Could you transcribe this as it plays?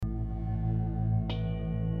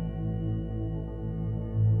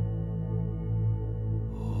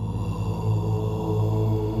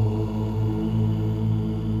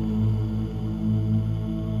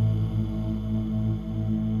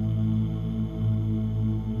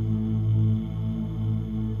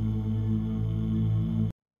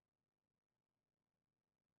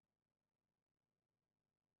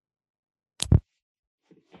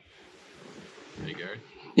Gary.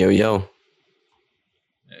 Yo, yo.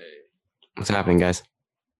 Hey. What's happening, guys?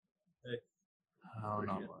 Hey. Oh,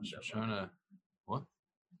 not much. I'm trying to. What?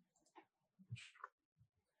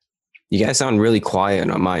 You guys sound really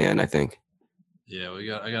quiet on my end, I think. Yeah,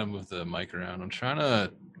 I gotta move the mic around. I'm trying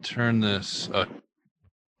to turn this.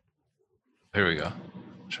 Here we go.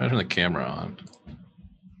 I'm trying to turn the camera on.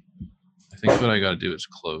 I think what I gotta do is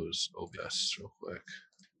close OBS real quick,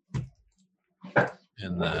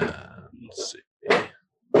 and then let's see.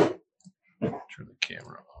 Turn the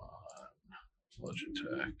camera on.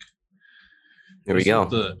 Logitech. Here we go.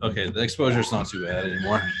 The exposure's not too bad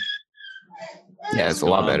anymore. Yeah, it's a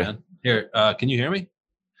lot better. Man? Here, can you hear me?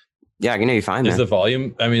 Yeah, I can hear you fine, man. Is the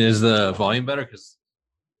volume better?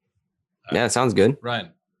 Yeah, it sounds good. Ryan,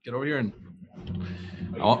 get over here and.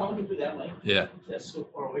 Yeah. That's so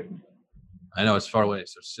far away from you. I know it's far away,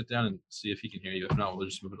 so sit down and see if he can hear you. If not, we'll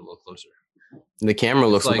just move it a little closer. The camera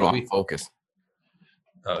looks like a little off focus.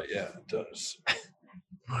 Oh yeah, it does.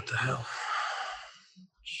 What the hell?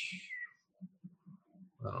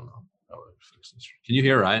 I don't know. How do I fix this? Can you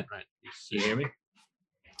hear Ryan? Ryan, can you hear me?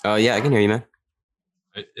 Yeah, I can hear you, man.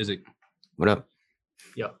 Is it? What up?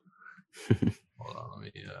 Yeah. Hold on,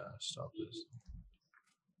 let me stop this.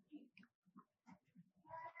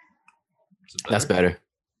 That's better.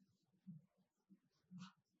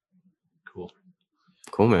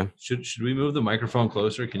 Cool, man. Should we move the microphone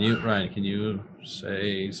closer? Ryan, can you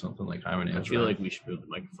say something like hi, my name is Ryan? I feel like we should move the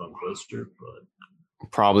microphone closer, but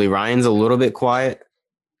probably Ryan's a little bit quiet.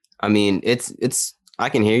 I mean, it's I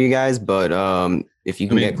can hear you guys, but if you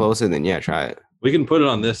can get closer, then yeah, try it. We can put it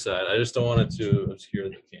on this side. I just don't want it to obscure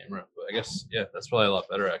the camera. But I guess that's probably a lot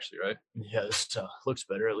better actually, right? Yeah, this looks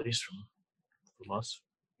better at least from us.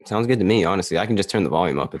 Sounds good to me, honestly. I can just turn the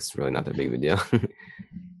volume up. It's really not that big of a deal.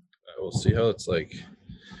 We'll see how it's like.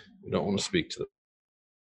 We don't want to speak to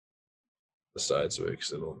the side so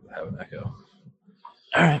because it'll have an echo.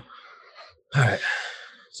 All right.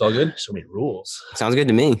 It's all good. So many rules. Sounds good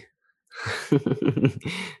to me.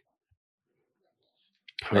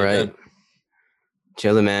 All right.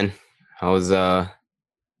 Chilling, man. How's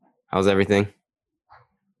everything?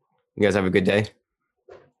 You guys have a good day?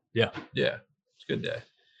 Yeah. It's a good day.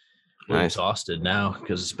 I'm exhausted now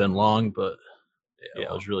because it's been long, but yeah,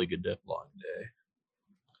 it was a really good day. Long day.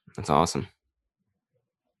 That's awesome.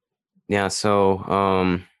 Yeah, so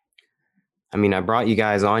I mean, I brought you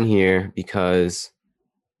guys on here because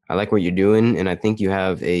I like what you're doing, and I think you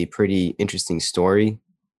have a pretty interesting story.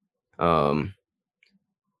 And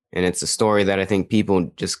it's a story that I think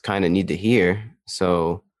people just kind of need to hear.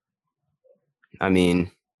 So, I mean,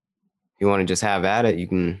 if you want to just have at it, you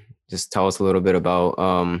can just tell us a little bit about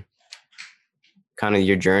kind of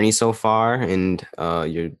your journey so far and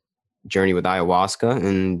your journey with ayahuasca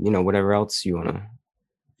and, whatever else you want to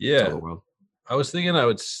tell the world. I was thinking I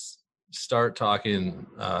would start talking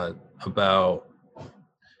about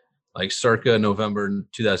like circa November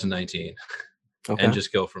 2019 and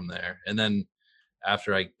just go from there. And then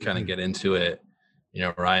after I kind of get into it,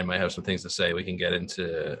 Ryan might have some things to say. We can get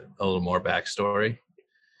into a little more backstory.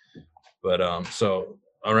 But so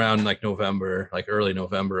around like November, like early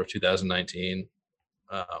November of 2019,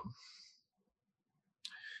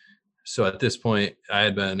 so at this point, I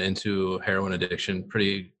had been into heroin addiction for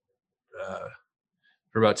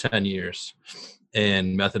about 10 years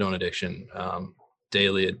and methadone addiction,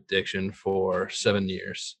 daily addiction for 7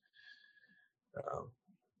 years.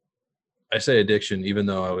 I say addiction, even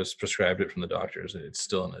though I was prescribed it from the doctors, I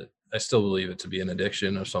still believe it to be an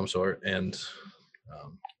addiction of some sort. And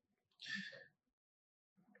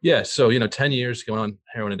so, 10 years going on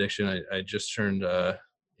heroin addiction, I just turned, I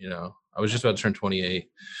was just about to turn 28.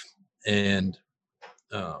 And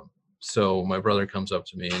so my brother comes up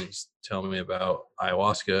to me and he's telling me about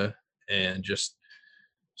ayahuasca and just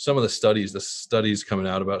some of the studies coming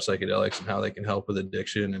out about psychedelics and how they can help with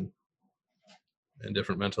addiction and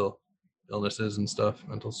different mental illnesses and stuff,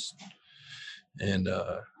 mentals. And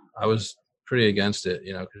I was pretty against it,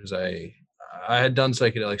 because I had done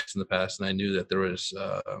psychedelics in the past, and I knew that there was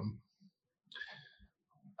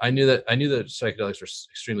I knew that psychedelics were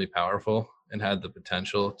extremely powerful and had the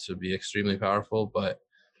potential to be extremely powerful, but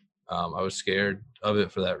I was scared of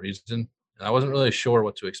it for that reason. And I wasn't really sure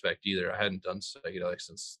what to expect either. I hadn't done psychedelics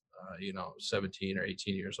since 17 or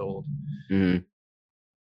 18 years old. Mm-hmm.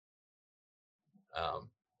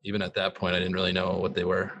 Even at that point, I didn't really know what they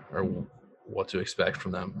were or what to expect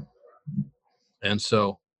from them. And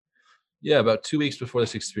so, about 2 weeks before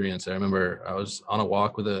this experience, I remember I was on a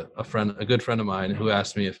walk with a good friend of mine who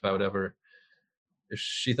asked me if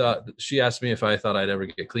she asked me if I thought I'd ever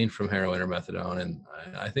get clean from heroin or methadone. And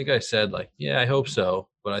I think I said like, yeah, I hope so.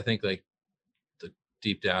 But I think like the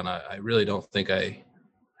deep down, I really don't think I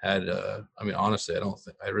had. I mean, honestly,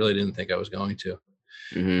 I really didn't think I was going to.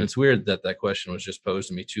 And it's weird that that question was just posed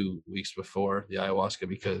to me 2 weeks before the ayahuasca,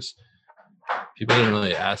 because people didn't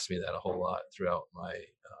really ask me that a whole lot throughout my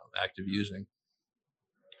active using.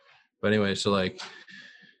 But anyway, so like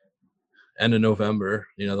end of November,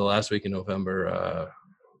 you know, the last week in November,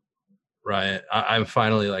 Ryan, I'm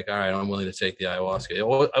finally like, all right, I'm willing to take the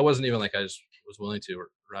ayahuasca. I wasn't even like I just was willing to.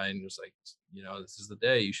 Ryan was like, you know, this is the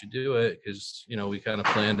day you should do it, because you know we kind of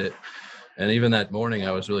planned it. And even that morning,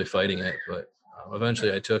 I was really fighting it, but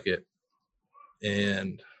eventually I took it,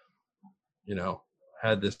 and you know,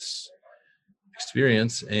 had this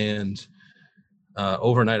experience, and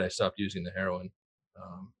overnight I stopped using the heroin.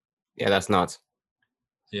 Yeah, that's nuts.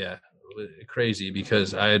 Yeah, crazy,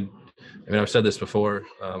 because I mean, I've said this before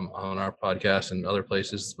on our podcast and other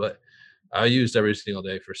places, but I used every single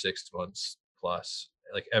day for 6 months plus,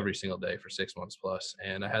 like every single day for 6 months plus.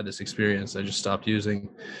 And I had this experience. I just stopped using.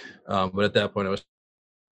 But at that point, I was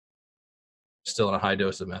still on a high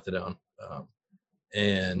dose of methadone.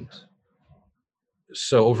 And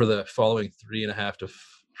so over the following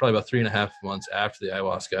probably about 3.5 months after the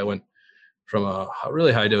ayahuasca, I went from a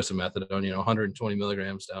really high dose of methadone, you know, 120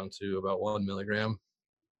 milligrams down to about 1 milligram.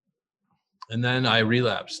 And then I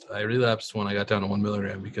relapsed. I relapsed when I got down to 1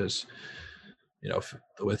 milligram, because you know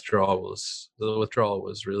the withdrawal was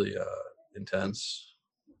really intense.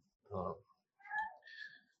 Um,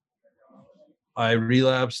 I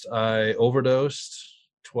relapsed. I overdosed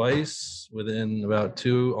twice within about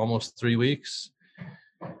 2, almost 3 weeks.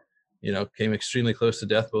 You know, came extremely close to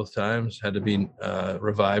death both times. Had to be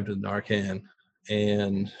revived with Narcan,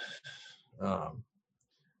 and um,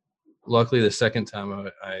 luckily the second time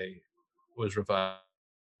I was revived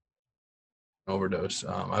overdose.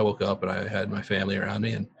 I woke up and I had my family around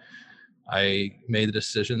me, and I made the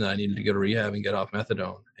decision that I needed to go to rehab and get off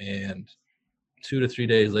methadone. And 2 to 3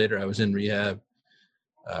 days later, I was in rehab.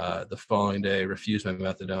 The following day, refused my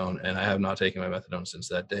methadone, and I have not taken my methadone since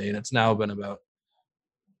that day. And it's now been about,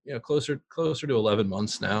 you know, closer to 11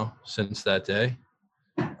 months now since that day,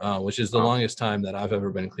 which is the Wow. longest time that I've ever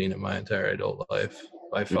been clean in my entire adult life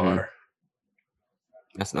by far.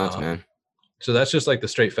 That's nuts, Um, man. so that's just like the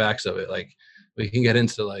straight facts of it. Like we can get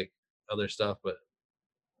into like other stuff, but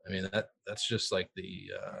I mean that's just like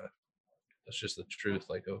that's just the truth,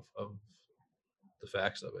 like of the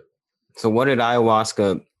facts of it. So what did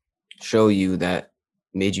ayahuasca show you that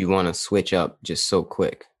made you want to switch up just so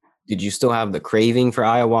quick? Did you still have the craving for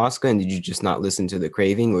ayahuasca, and did you just not listen to the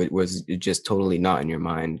craving, or was it just totally not in your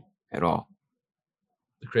mind at all?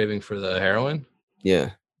 The craving for the heroin.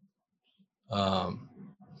 Yeah. Um,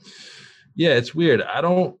 yeah, it's weird. I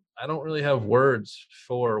don't really have words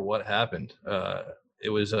for what happened. It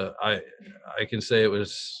was I can say it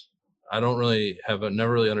was. I don't really have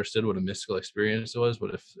never really understood what a mystical experience was,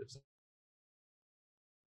 but if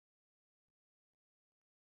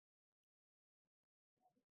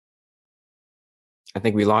I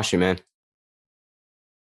think we lost you, man.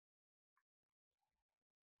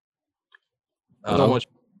 I don't Hello? want.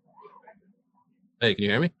 Hey, can you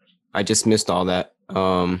hear me? I just missed all that.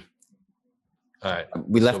 All right,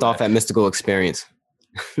 We let's left go off back. at mystical experience.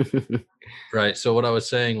 Right. So what I was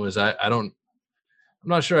saying was I'm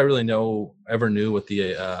not sure I really ever knew what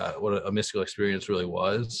what a mystical experience really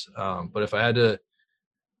was. But if I had to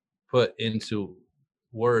put into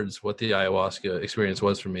words what the ayahuasca experience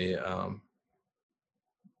was for me, you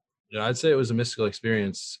know, I'd say it was a mystical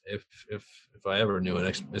experience. If I ever knew an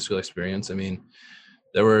mystical experience, I mean,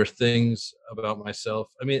 there were things about myself.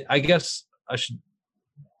 I mean, I guess I should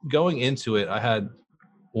going into it. I had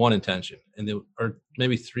one intention, or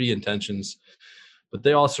maybe three intentions, but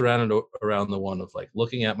they all surrounded around the one of like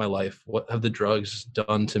looking at my life. What have the drugs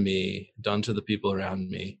done to me? Done to the people around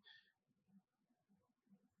me?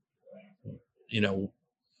 You know,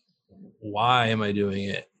 why am I doing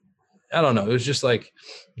it? I don't know. It was just like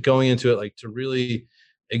going into it, like to really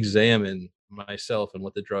examine myself and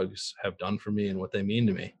what the drugs have done for me and what they mean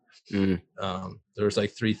to me. Mm. There was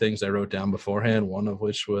like three things I wrote down beforehand. One of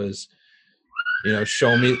which was, you know,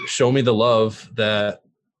 show me the love that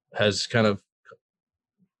has kind of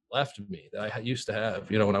left me that I used to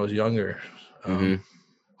have, you know, when I was younger. Mm-hmm.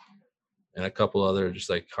 And a couple other just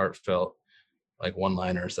like heartfelt, like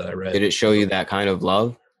one-liners that I read. Did it show you that kind of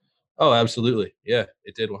love? Oh, absolutely. Yeah,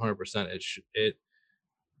 it did 100%. It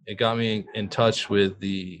got me in touch with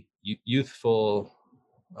the youthful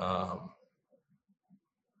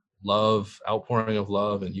love, outpouring of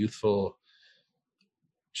love, and youthful.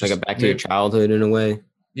 Like a back to your childhood in a way?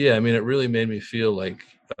 Yeah, I mean, it really made me feel like,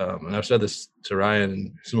 and I've said this to Ryan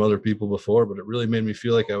and some other people before, but it really made me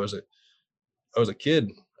feel like I was was a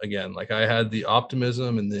kid again. Like I had the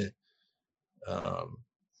optimism and um,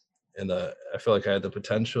 I feel like I had the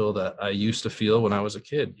potential that I used to feel when I was a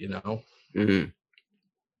kid, you know. Mm-hmm.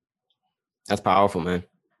 That's powerful, man.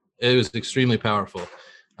 It was extremely powerful.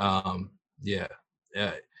 Yeah,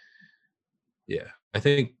 yeah, yeah. I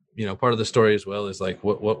think, you know, part of the story as well is like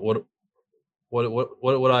what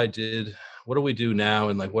I did, what do we do now,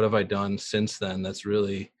 and like what have I done since then that's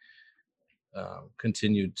really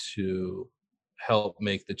continued to help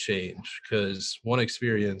make the change. Because one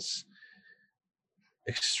experience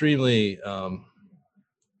extremely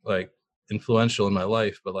like influential in my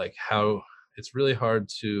life, but like how it's really hard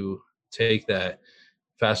to take that,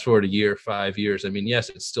 fast forward a year, 5 years. I mean, yes,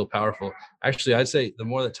 it's still powerful. Actually, I'd say the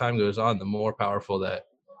more that time goes on, the more powerful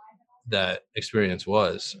that experience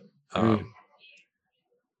was. Mm. um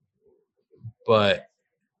but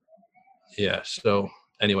yeah, so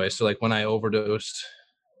anyway, so like when I overdosed,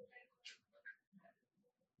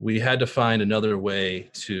 we had to find another way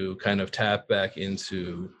to kind of tap back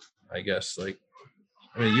into, I guess, like,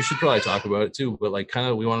 I mean, you should probably talk about it too, but like kind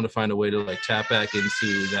of we wanted to find a way to like tap back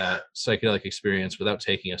into that psychedelic experience without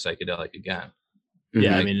taking a psychedelic again.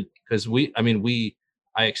 Yeah, I Mm-hmm. mean, Because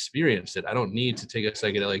I experienced it. I don't need to take a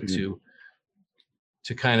psychedelic Mm-hmm.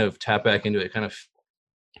 to kind of tap back into it, kind of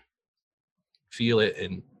feel it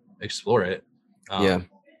and explore it. Yeah.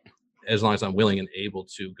 As long as I'm willing and able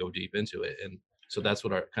to go deep into it. And so that's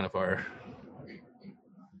what our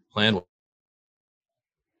plan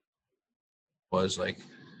was. Like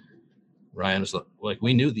Ryan was like,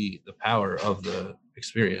 we knew the power of the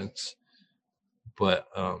experience, but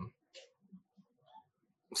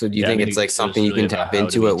So do you yeah, I think mean, it's like it something was you really can about tap how do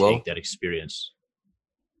into we at will? take that experience.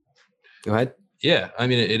 Go ahead. yeah, I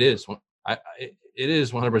mean, it is. It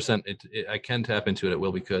is 100%. I can tap into it at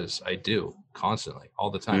will because I do constantly,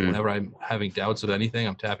 all the time. Mm. Whenever I'm having doubts of anything,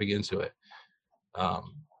 I'm tapping into it.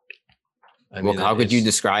 Um, I Well, mean, how could you it's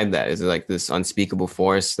describe that? Is it like this unspeakable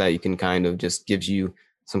force that you can kind of just gives you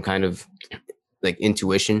some kind of like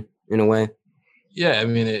intuition in a way? yeah. I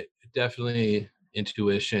mean, it definitely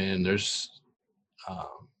intuition. There's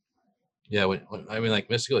um, yeah. I mean, like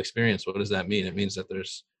mystical experience. What does that mean? It means that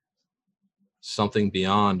there's something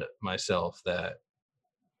beyond myself that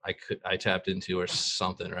I tapped into or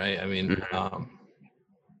something, right? I mean, Mm-hmm.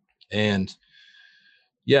 and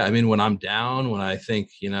yeah, I mean, when I'm down, when I think,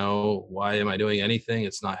 you know, why am I doing anything?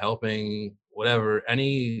 It's not helping, whatever,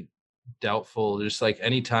 any doubtful, just like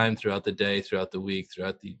any time throughout the day, throughout the week,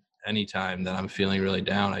 any time that I'm feeling really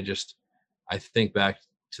down, I think back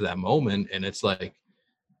to that moment, and it's like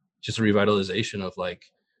just a revitalization of like,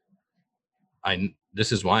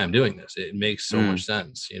 this is why I'm doing this. It makes so Mm. much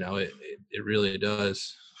sense, you know, it really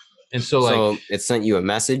does. And so like, So it sent you a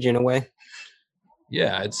message in a way?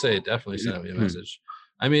 yeah, I'd say it definitely sent me a message.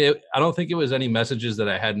 I mean, I don't think it was any messages that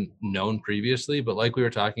I hadn't known previously, but like we were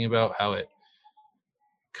talking about, how it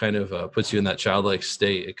kind of puts you in that childlike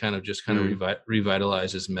state. It kind of just kind of Mm.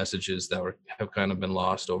 revitalizes messages that have kind of been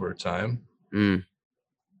lost over time. Mm.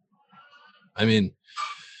 I mean,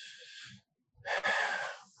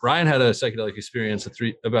 Ryan had a psychedelic experience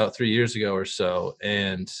about 3 years ago or so,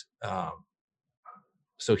 and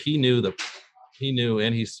so he knew,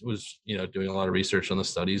 and he was, you know, doing a lot of research on the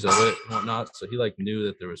studies of it and whatnot. So he like knew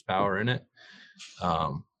that there was power in it.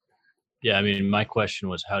 Um, Yeah, I mean, my question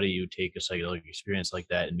was, how do you take a psychedelic experience like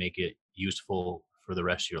that and make it useful for the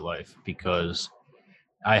rest of your life? Because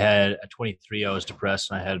I had at 23, I was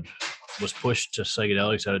depressed, and was pushed to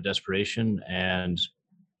psychedelics out of desperation, and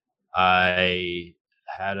I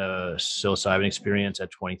had a psilocybin experience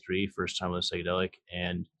at 23, first time with a psychedelic,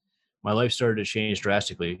 and my life started to change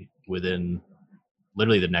drastically within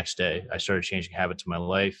literally the next day. I started changing habits of my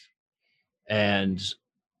life, and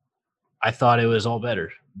I thought it was all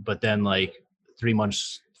better. But then, like 3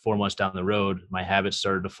 months, 4 months down the road, my habits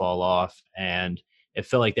started to fall off, and it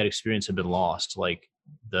felt like that experience had been lost. Like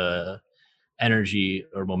the energy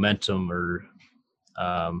or momentum or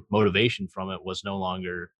motivation from it was no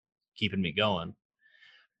longer keeping me going.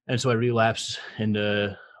 And so I relapsed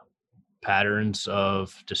into patterns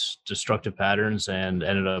of destructive patterns and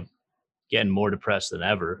ended up getting more depressed than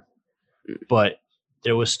ever. But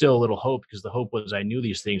there was still a little hope, because the hope was I knew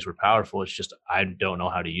these things were powerful. It's just I don't know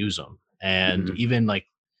how to use them. And Mm-hmm. even like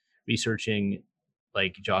researching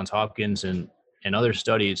like Johns Hopkins and other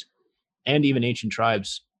studies, and even ancient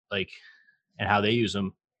tribes, like, and how they use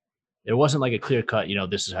them, there wasn't like a clear cut,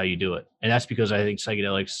 this is how you do it. And that's because I think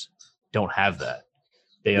psychedelics don't have that.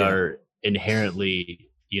 They Yeah. are inherently,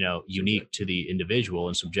 unique to the individual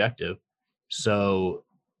and subjective. So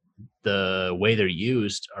the way they're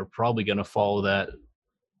used are probably going to follow that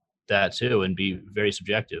that too and be very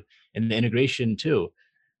subjective. And the integration too.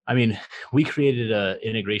 I mean, we created a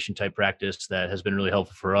integration type practice that has been really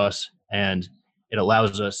helpful for us, and it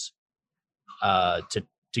allows us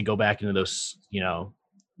to go back into those,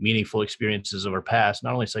 meaningful experiences of our past,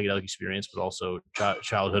 not only psychedelic experience, but also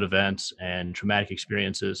childhood events and traumatic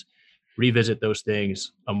experiences, revisit those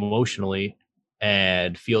things emotionally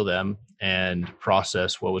and feel them and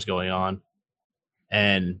process what was going on.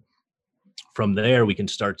 And from there, we can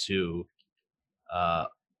start to uh,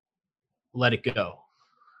 let it go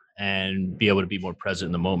and be able to be more present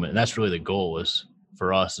in the moment. And that's really the goal is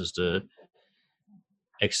for us is to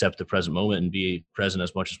accept the present moment and be present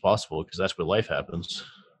as much as possible because that's where life happens.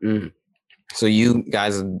 Mm. So you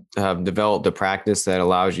guys have developed a practice that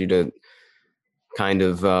allows you to kind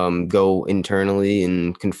of go internally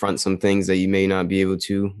and confront some things that you may not be able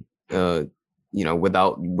to,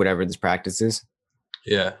 without whatever this practice is.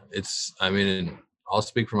 Yeah, I mean, I'll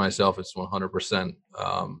speak for myself. It's 100%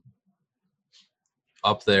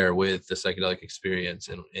 up there with the psychedelic experience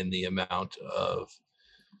and in the amount of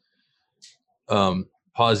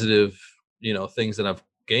positive, things that I've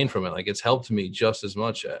gained from it. Like it's helped me just as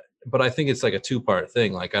much. But I think it's like a two-part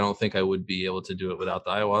thing. Like I don't think I would be able to do it without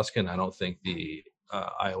the ayahuasca, and I don't think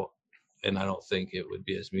I don't think it would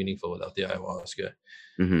be as meaningful without the ayahuasca.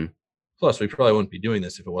 Mm-hmm. Plus, we probably wouldn't be doing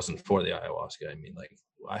this if it wasn't for the ayahuasca. I mean, like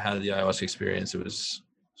I had the ayahuasca experience. It was,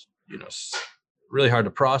 really hard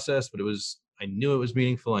to process, but I knew it was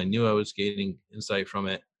meaningful. I knew I was gaining insight from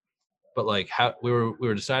it. But like how we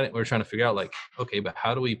were deciding, we were trying to figure out like, okay, but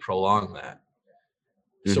how do we prolong that?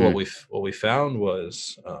 So Mm-hmm. what we found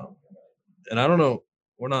was, and I don't know,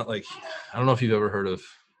 I don't know if you've ever heard of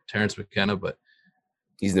Terrence McKenna, but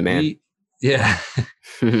He's the man. Yeah,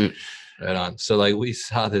 right on. So like we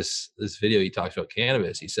saw this video, he talks about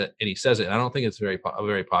cannabis. He says it, and I don't think it's a very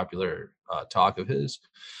popular talk of his,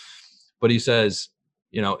 but he says,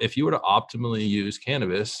 if you were to optimally use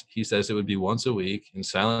cannabis, he says it would be once a week in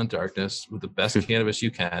silent darkness with the best cannabis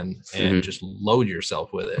you can, and just load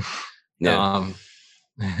yourself with it. Yeah.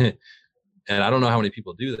 And I don't know how many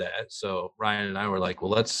people do that. So Ryan and I were like,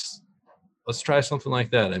 well, let's try something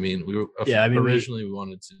like that. I mean, originally we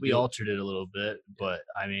wanted to. We altered it a little bit, but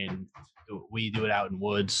I mean, we do it out in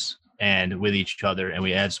woods and with each other, and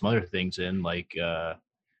we add some other things in like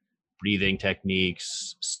breathing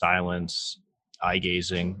techniques, silence, eye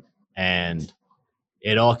gazing, and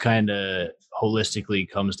it all kind of holistically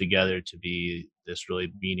comes together to be this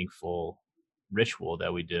really meaningful ritual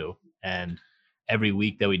that we do. And every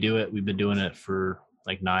week that we do it, we've been doing it for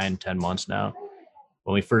like 9-10 months now.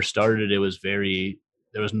 When we first started, there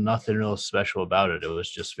was nothing real special about it. It was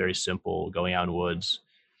just very simple, going out in the woods,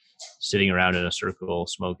 sitting around in a circle,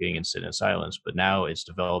 smoking and sitting in silence. But now it's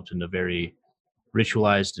developed into very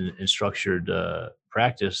ritualized and structured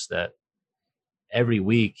practice that every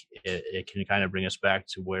week it can kind of bring us back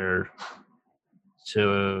to what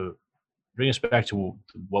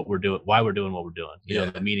we're doing, why we're doing what we're doing,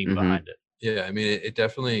 the meaning behind it. Yeah, I mean, it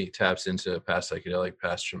definitely taps into past psychedelic,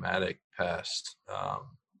 past traumatic, past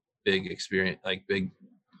big experience, like big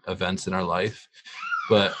events in our life.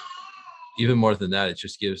 But even more than that, it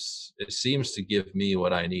seems to give me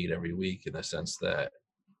what I need every week, in the sense that,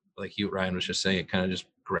 like Ryan was just saying, it kind of just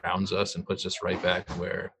grounds us and puts us right back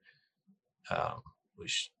where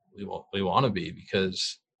we want to be,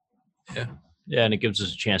 because and it gives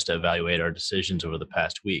us a chance to evaluate our decisions over the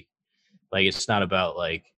past week. Like it's not about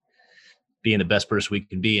like being the best person we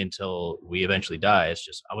can be until we eventually die. It's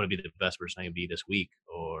just, I want to be the best person I can be this week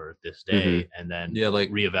or this day, and then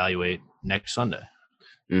reevaluate next Sunday.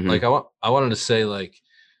 Like I wanted to say, like,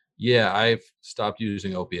 I've stopped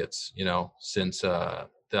using opiates, since the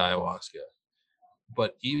ayahuasca.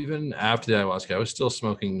 But even after the ayahuasca, I was still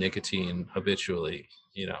smoking nicotine habitually,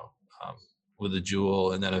 with a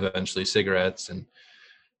jewel, and then eventually cigarettes. And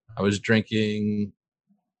I was drinking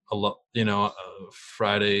a lot,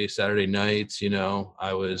 Friday, Saturday nights,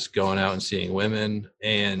 I was going out and seeing women.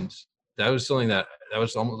 And that was something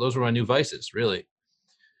those were my new vices, really.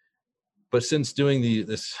 But since doing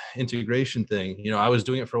this integration thing, I was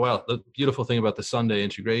doing it for a while. The beautiful thing about the Sunday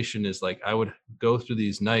integration is, like, I would go through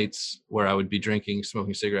these nights where I would be drinking,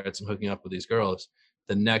 smoking cigarettes, and hooking up with these girls.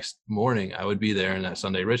 The next morning, I would be there in that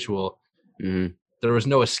Sunday ritual. There was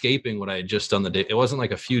no escaping what I had just done the day. It wasn't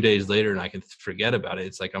like a few days later and I can forget about it.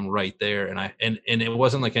 It's like I'm right there, and it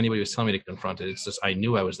wasn't like anybody was telling me to confront it. It's just I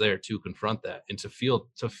knew I was there to confront that and to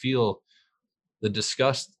feel the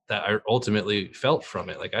disgust that I ultimately felt from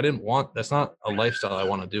it. Like that's not a lifestyle I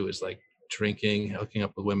want to do, is like drinking, hooking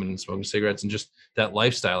up with women, and smoking cigarettes, and just that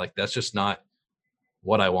lifestyle. Like that's just not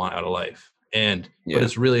what I want out of life. But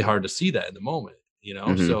it's really hard to see that in the moment,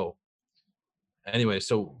 So anyway,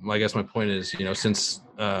 so I guess my point is, since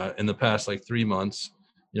in the past like 3 months,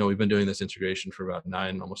 we've been doing this integration for about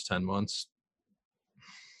 9, almost 10 months.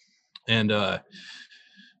 And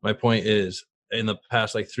my point is, in the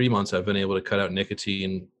past like 3 months, I've been able to cut out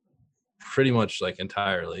nicotine pretty much like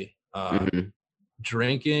entirely.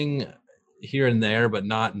 Drinking here and there, but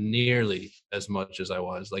not nearly as much as I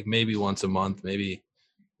was. Like maybe once a month, maybe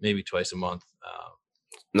twice a month.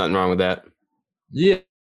 Nothing wrong with that. Yeah,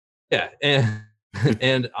 and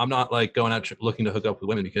and I'm not like going out looking to hook up with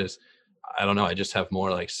women, because I don't know. I just have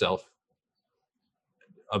more like self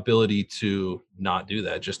ability to not do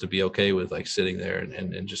that, just to be okay with like sitting there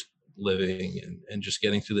and just living and just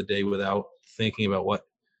getting through the day without thinking about what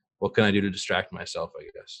can I do to distract myself, I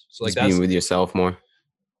guess. So like Just being with yourself more.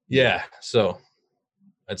 Yeah. So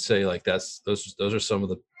I'd say like those are some of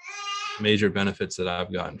the major benefits that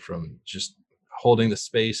I've gotten from just holding the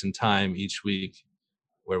space and time each week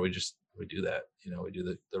where we do that, we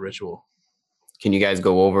do the ritual. Can you guys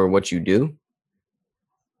go over what you do?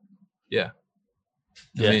 Yeah.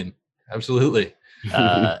 I mean, absolutely.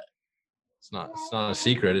 It's not a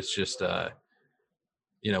secret. It's just,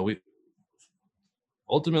 we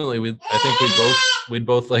ultimately, I think we'd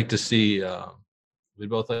both like to see,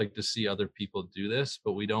 other people do this,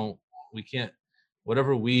 but we can't,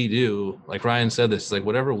 whatever we do, like Ryan said, this, like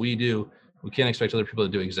whatever we do, we can't expect other people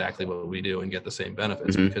to do exactly what we do and get the same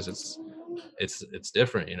benefits, because it's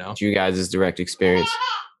different, It's you guys' direct experience.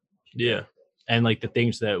 Yeah. And like the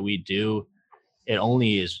things that we do,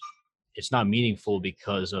 it's not meaningful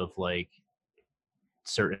because of like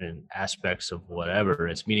certain aspects of whatever.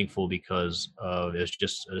 It's meaningful because it's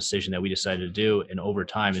just a decision that we decided to do, and over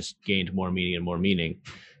time it's gained more meaning and more meaning.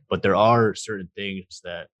 But there are certain things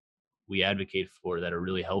that we advocate for that are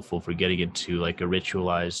really helpful for getting into like a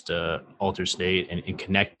ritualized altered state and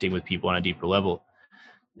connecting with people on a deeper level.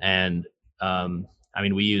 And I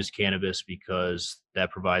mean, we use cannabis because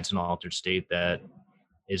that provides an altered state that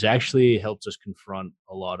is actually helps us confront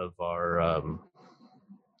a lot of our a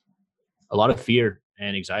lot of fear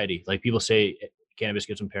and anxiety. Like people say cannabis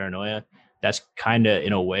gives them paranoia. That's kind of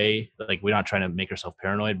in a way, like we're not trying to make ourselves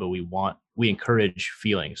paranoid, but we encourage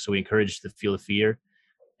feelings. So we encourage to feel the fear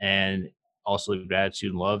and also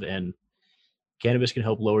gratitude and love. And cannabis can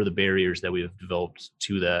help lower the barriers that we've developed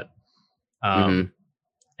to that.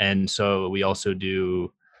 And so we also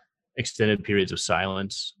do extended periods of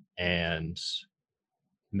silence and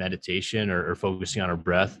meditation or focusing on our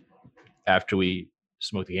breath. After we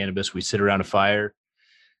smoke the cannabis, we sit around a fire.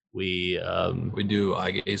 We do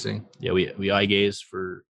eye gazing. Yeah, we eye gaze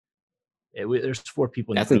for. There's 4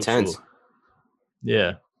 people in That's the group. intense. So,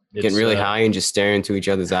 yeah, getting really high and just staring into each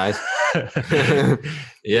other's eyes.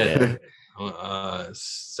 Yeah.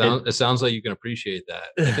 It sounds like you can appreciate that.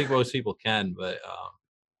 I think most people can, but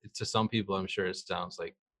to some people, I'm sure it sounds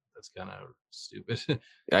like that's kind of stupid.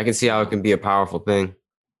 I can see how it can be a powerful thing.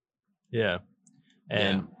 Yeah.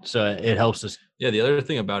 And so it helps us. Yeah. The other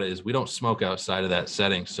thing about it is we don't smoke outside of that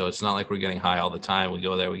setting. So it's not like we're getting high all the time. We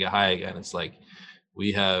go there, we get high again. It's like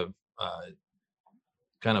we have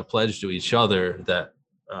kind of pledged to each other that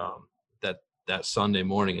that Sunday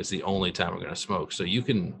morning is the only time we're going to smoke. So you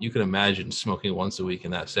can imagine smoking once a week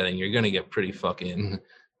in that setting. You're going to get pretty fucking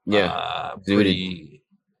pretty.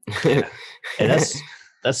 Yeah. And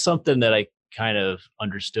that's something that I kind of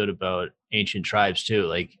understood about ancient tribes too.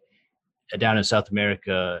 Like down in South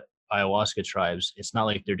America, ayahuasca tribes, it's not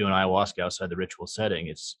like they're doing ayahuasca outside the ritual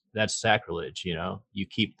setting. That's sacrilege. You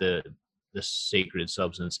keep the sacred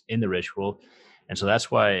substance in the ritual. And so that's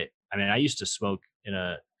why, I mean, I used to smoke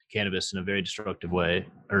cannabis in a very destructive way,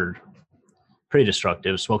 or pretty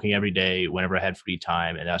destructive, smoking every day whenever I had free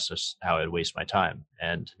time. And that's just how I'd waste my time.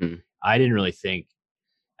 And I didn't really think,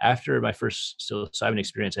 after my first psilocybin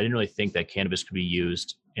experience, I didn't really think that cannabis could be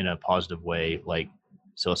used in a positive way like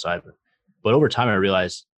psilocybin. But over time, I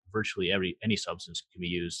realized virtually any substance can be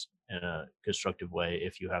used in a constructive way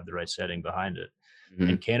if you have the right setting behind it.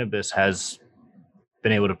 And cannabis has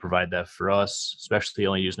been able to provide that for us, especially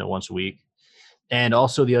only using it once a week. And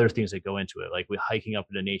also the other things that go into it, like we hiking up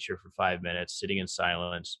into nature for 5 minutes, sitting in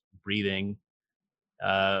silence, breathing.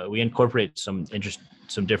 We incorporate some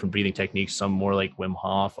different breathing techniques, some more like Wim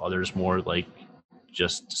Hof, others more like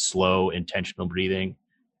just slow, intentional breathing.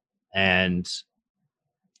 And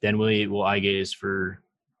then we'll eye gaze for,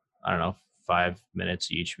 I don't know, 5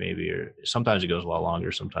 minutes each maybe, or sometimes it goes a lot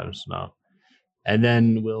longer, sometimes no. And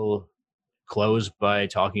then we'll close by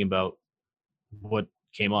talking about what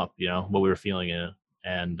came up, what we were feeling in it.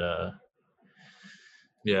 And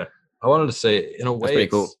yeah, I wanted to say, in a way, pretty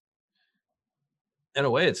cool. In a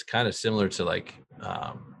way, it's kind of similar to like,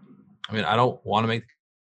 I mean, I don't want to make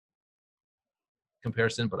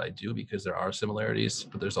comparison, but I do, because there are similarities,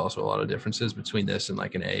 but there's also a lot of differences between this and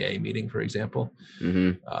like an AA meeting, for example.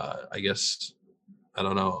 I guess I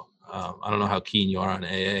don't know. I don't know how keen you are on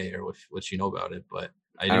AA or what you know about it, but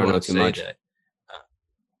I I do don't know want to too say much. that.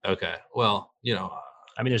 Okay, well,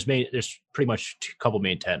 I mean, there's pretty much a couple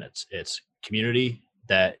main tenets. It's community,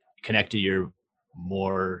 that connected, you're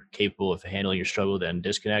more capable of handling your struggle than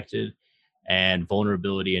disconnected, and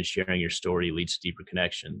vulnerability and sharing your story leads to deeper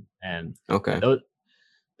connection. And Okay.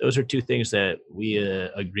 those are two things that we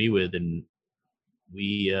agree with, and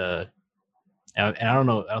we and I don't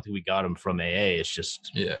know, I don't think we got them from AA. It's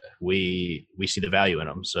just yeah, we see the value in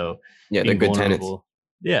them. So Yeah, they're being good tenants. vulnerable,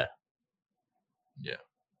 yeah, yeah,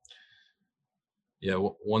 yeah.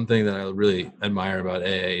 One thing that I really admire about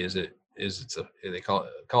AA is they call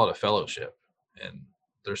it a fellowship, and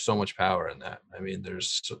there's so much power in that. I mean,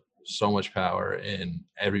 there's so much power in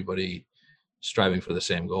everybody striving for the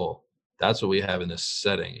same goal. That's what we have in this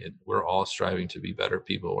setting. We're all striving to be better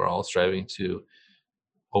people. We're all striving to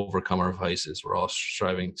overcome our vices. We're all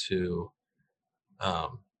striving to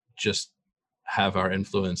just have our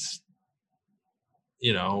influence.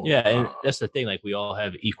 yeah. And Uh, that's the thing. Like, we all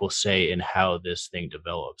have equal say in how this thing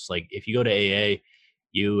develops. Like, if you go to AA,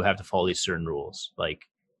 you have to follow these certain rules. Like,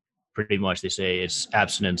 pretty much they say it's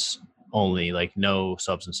abstinence only, like no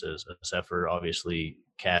substances except for obviously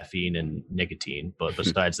caffeine and nicotine. But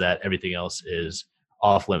besides that, everything else is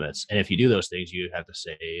off limits. And if you do those things, you have to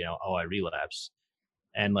say, oh, I relapsed.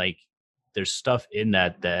 And like, there's stuff in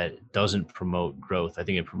that that doesn't promote growth. I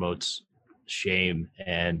think it promotes shame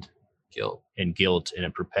guilt. guilt, and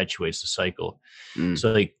it perpetuates the cycle. Mm.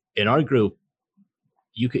 So like in our group,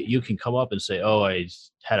 you can come up and say, oh, I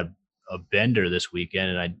had a bender this weekend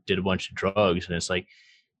and I did a bunch of drugs, and it's like,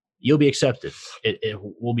 you'll be accepted. It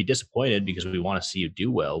will be disappointed because we want to see you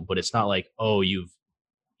do well, but it's not like, oh, you've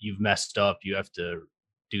messed up, you have to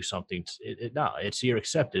do something. No, it's, you're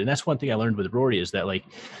accepted. And that's one thing I learned with Rory, is that like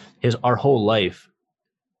our whole life,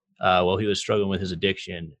 while he was struggling with his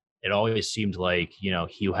addiction, it always seemed like,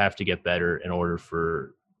 he'll have to get better in order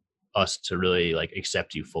for us to really like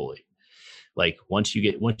accept you fully. Like, once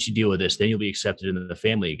you deal with this, then you'll be accepted into the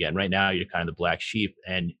family again. Right now, you're kind of the black sheep,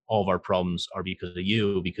 and all of our problems are because of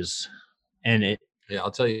you. And it, Yeah,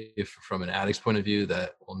 I'll tell you, from an addict's point of view,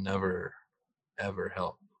 that will never ever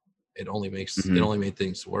help. It only made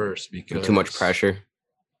things worse, And too much because pressure.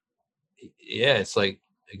 yeah, it's like,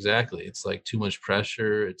 exactly, it's like too much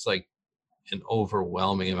pressure. It's like an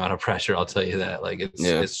overwhelming amount of pressure, I'll tell you that. Like,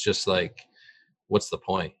 Yeah. it's just like, what's the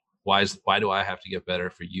point? Why do I have to get better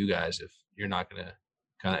for you guys if you're not going to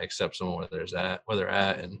kind of accept someone where they're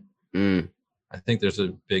at? And I think there's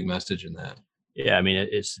a big message in that. yeah, I mean,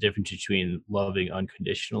 it's the difference between loving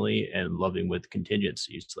unconditionally and loving with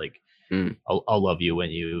contingencies. It's like, I'll love you when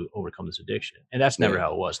you overcome this addiction. And that's never Yeah.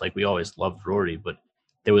 how it was. Like, we always loved Rory, but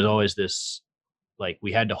there was always this, like,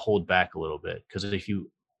 we had to hold back a little bit, because if you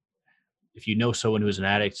know someone who's an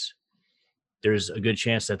addict, there's a good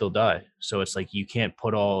chance that they'll die. So it's like, you can't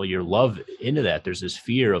put all your love into that. There's this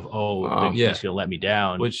fear of, oh, Wow. Yeah. he's gonna let me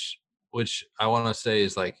down. Which I want to say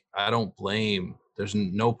is, like, I don't blame. There's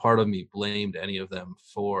no part of me blamed any of them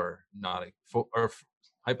for not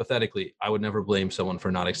hypothetically, I would never blame someone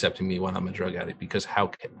for not accepting me when I'm a drug addict, because how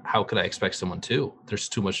could I expect someone to? There's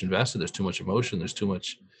too much invested. There's too much emotion. There's too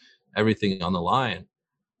much everything on the line.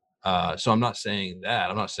 So I'm not saying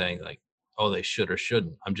that. I'm not saying like, oh, they should or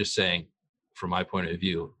shouldn't. I'm just saying, from my point of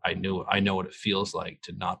view, I know what it feels like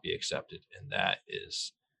to not be accepted, and that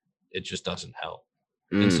is, it just doesn't help.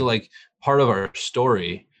 And so, like, part of our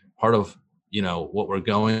story, part of what we're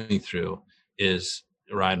going through is,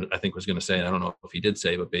 Ryan, I think, was going to say, and I don't know if he did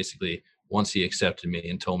say, but basically, once he accepted me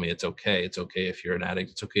and told me it's okay if you're an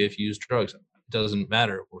addict, it's okay if you use drugs, it doesn't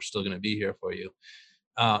matter, we're still going to be here for you.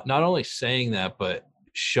 Not only saying that, but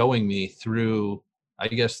showing me through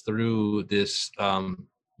this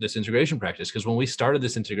this integration practice, because when we started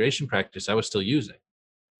this integration practice, I was still using,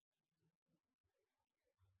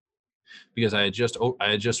 because I had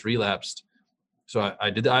just relapsed. So I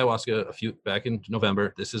did the ayahuasca back in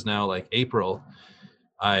November. This is now like April.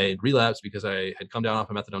 I relapsed because I had come down off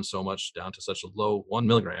of methadone so much, down to such a low 1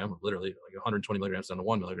 milligram, literally like 120 milligrams down to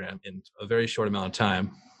 1 milligram in a very short amount of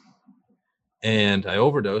time. And I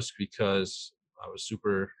overdosed because I was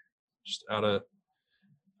super just I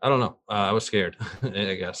don't know. I was scared,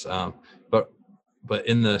 I guess. But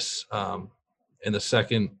in this, in the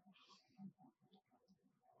second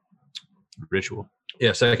Ritual.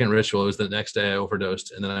 second ritual, it was the next day I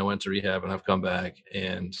overdosed, and then I went to rehab, and I've come back.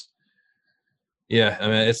 And yeah, I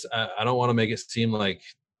mean, I don't want to make it seem like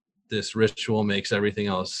this ritual makes everything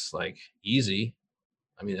else like easy.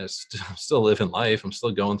 I mean, I'm still living life. I'm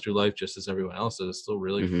still going through life just as everyone else is. It's still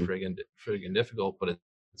really Mm-hmm. friggin' difficult, but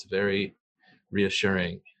it's very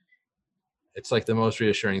reassuring. It's like the most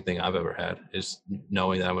reassuring thing I've ever had is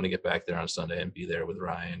knowing that I'm going to get back there on Sunday and be there with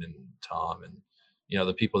Ryan and Tom and, you know,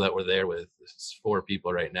 the people that we're there with. It's 4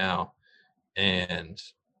 people right now. And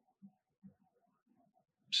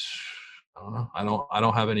I don't know. I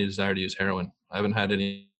don't have any desire to use heroin. I haven't had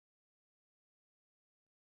any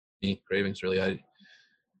cravings really.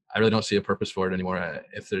 I really don't see a purpose for it anymore.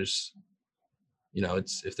 If there's, you know,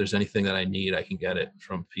 if there's anything that I need, I can get it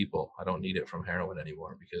from people. I don't need it from heroin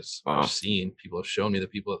anymore because Wow. people have shown me, the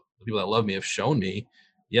people that love me have shown me,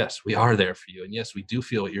 yes, we are there for you. And yes, we do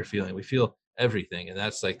feel what you're feeling. We feel everything. And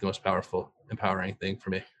that's like the most powerful, empowering thing for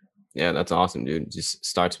me. Yeah, that's awesome, dude. It just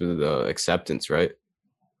starts with the acceptance, right?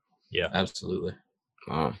 Yeah. Absolutely.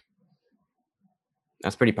 Wow.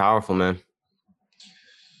 That's pretty powerful, man.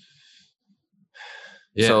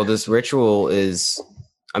 Yeah. So this ritual is,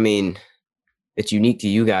 I mean, it's unique to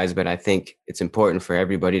you guys, but I think it's important for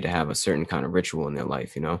everybody to have a certain kind of ritual in their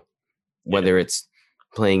life, you know, whether it's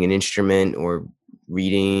playing an instrument or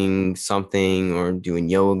reading something or doing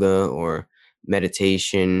yoga or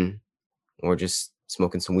meditation or just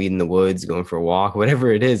smoking some weed in the woods, going for a walk,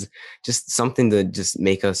 whatever it is, just something to just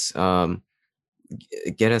make us,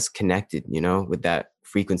 get us connected, you know, with that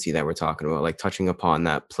frequency that we're talking about, like touching upon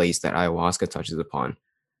that place that ayahuasca touches upon,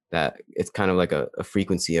 that it's kind of like a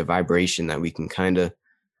frequency, a vibration that we can kind of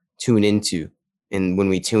tune into. And when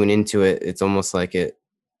we tune into it, it's almost like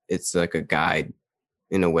it's like a guide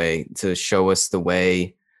in a way to show us the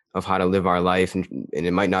way of how to live our life. And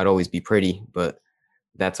it might not always be pretty, but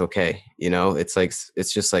that's okay. You know, it's like,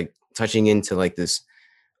 it's just like touching into like this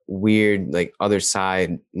weird, like other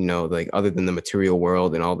side, you know, like other than the material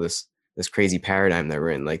world and all this crazy paradigm that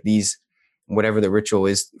we're in. Like these, whatever the ritual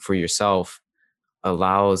is for yourself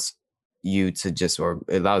allows you to just, or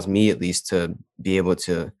it allows me at least to be able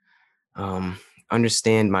to um,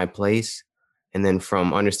 understand my place. And then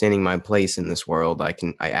from understanding my place in this world, I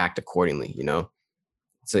act accordingly, you know?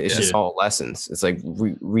 So it's just all lessons. It's like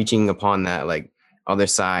reaching upon that like other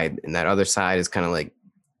side, and that other side is kind of like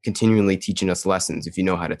continually teaching us lessons if you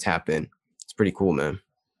know how to tap in. It's pretty cool, man.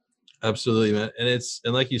 Absolutely, man.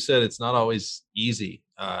 And like you said, it's not always easy.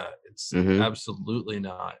 It's Mm-hmm. absolutely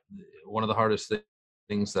not. One of the hardest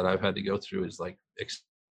things that I've had to go through is like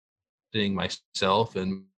accepting myself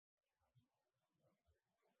and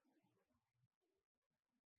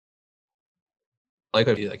like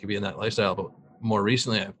I could be in that lifestyle, but more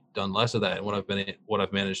recently I've done less of that. And what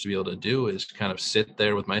I've managed to be able to do is kind of sit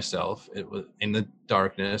there with myself in the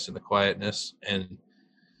darkness and the quietness and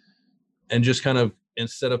just kind of,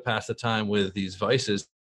 instead of pass the time with these vices,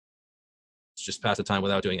 just pass the time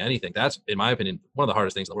without doing anything. That's, in my opinion, one of the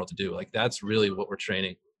hardest things in the world to do. Like that's really what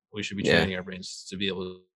we should be Yeah. training our brains to be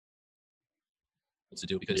able to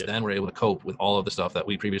do, because then we're able to cope with all of the stuff that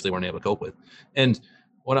we previously weren't able to cope with. And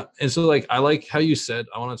so like I like how you said,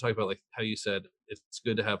 I want to talk about like how you said it's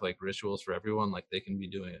good to have like rituals for everyone. Like they can be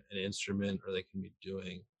doing an instrument or they can be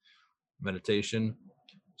doing meditation.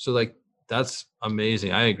 So like that's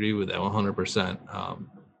amazing. I agree with that 100%.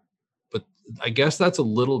 But I guess that's a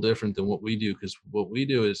little different than what we do, because what we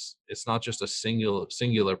do is it's not just a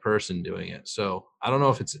singular person doing it. So I don't know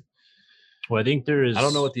if it's, well, I think there is, I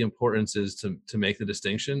don't know what the importance is to make the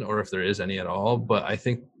distinction, or if there is any at all, but I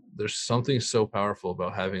think there's something so powerful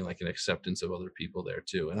about having like an acceptance of other people there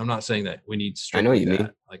too. And I'm not saying that we need I know what strictly you that.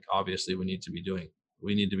 mean. Like obviously we need to be doing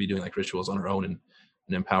like rituals on our own and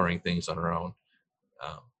empowering things on our own.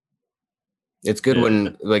 Um, It's good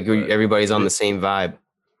when like but everybody's on the same vibe,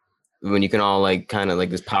 when you can all like kind of like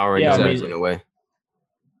this power in numbers in a way.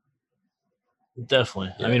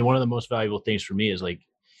 Definitely. Yeah. I mean, one of the most valuable things for me is like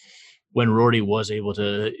when Rory was able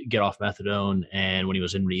to get off methadone and when he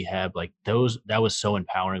was in rehab, like that was so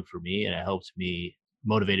empowering for me, and it helped me,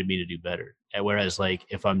 motivated me to do better. And whereas like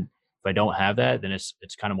if I don't have that, then it's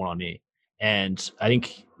kind of more on me. And I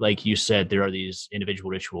think, like you said, there are these individual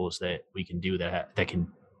rituals that we can do that can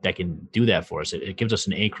do that for us. It gives us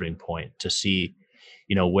an anchoring point to see,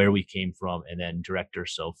 you know, where we came from, and then direct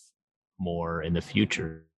ourselves more in the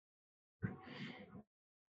future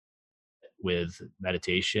with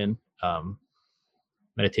meditation,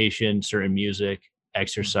 certain music,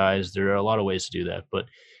 exercise. There are a lot of ways to do that, but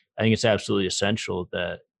I think it's absolutely essential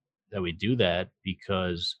that we do that,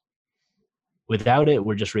 because without it,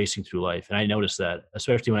 we're just racing through life. And I notice that,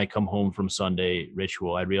 especially when I come home from Sunday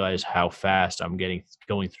ritual, I realize how fast I'm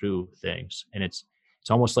going through things, and it's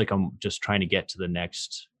almost like I'm just trying to get to the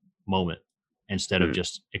next moment instead of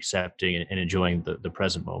just accepting and enjoying the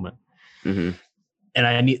present moment. Mm-hmm.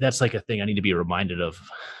 And that's like a thing I need to be reminded of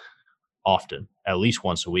often, at least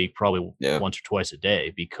once a week, probably Yeah. once or twice a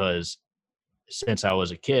day, because since I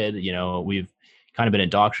was a kid, we've kind of been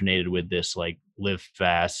indoctrinated with this like live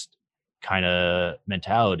fast kind of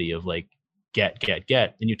mentality of like get.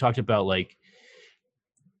 And you talked about like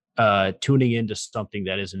tuning into something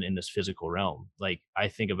that isn't in this physical realm. Like I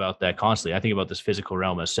think about that constantly. I think about this physical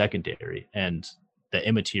realm as secondary, and the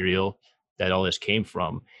immaterial that all this came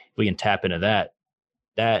from. If we can tap into that,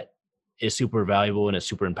 that is super valuable and it's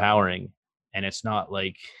super empowering. And it's not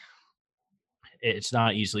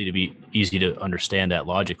easy to understand that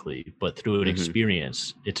logically, but through an Mm-hmm.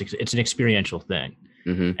 experience, it's an experiential thing.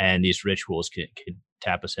 Mm-hmm. And these rituals can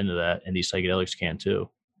tap us into that, and these psychedelics can too.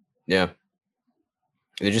 Yeah.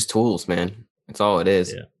 They're just tools, man. That's all it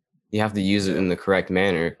is. Yeah. You have to use it in the correct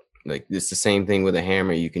manner. Like it's the same thing with a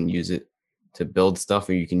hammer. You can use it to build stuff,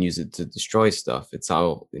 or you can use it to destroy stuff. It's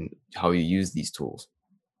how you use these tools.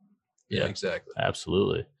 Yeah, exactly.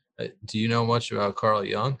 Absolutely. Do you know much about Carl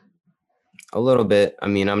Jung? A little bit. I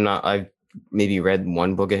mean, I've maybe read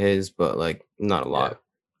one book of his, but like not a lot. Yeah.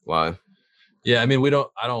 Why? Yeah, I mean,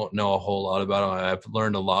 I don't know a whole lot about him. I've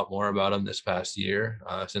learned a lot more about him this past year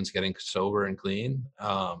since getting sober and clean.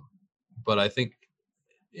 But I think,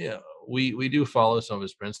 we do follow some of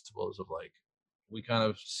his principles of like, we kind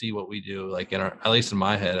of see what we do, like at least in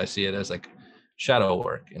my head, I see it as like shadow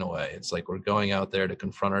work in a way. It's like we're going out there to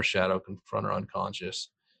confront our shadow, confront our unconscious,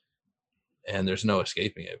 and there's no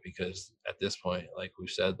escaping it, because at this point, like we've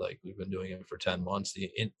said, like we've been doing it for 10 months.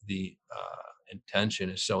 The intention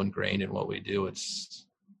is so ingrained in what we do. Um,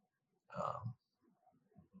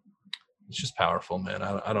 it's just powerful, man.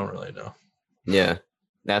 I don't really know. Yeah,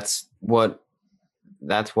 that's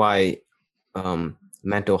why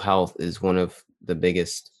mental health is one of the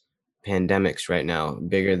biggest pandemics right now,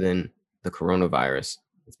 bigger than the coronavirus.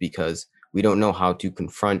 It's because we don't know how to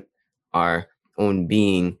confront our own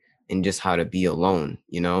being and just how to be alone,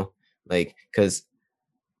 like, because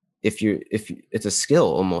if it's a skill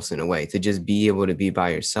almost in a way to just be able to be by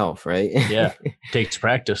yourself, right? Yeah. Takes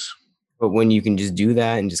practice. But when you can just do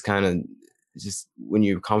that and just kind of just when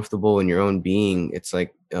you're comfortable in your own being, it's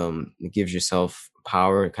like it gives yourself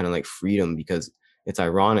power, kind of like freedom, because it's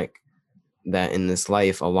ironic that in this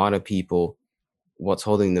life, a lot of people, what's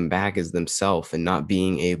holding them back is themselves and not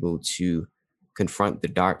being able to confront the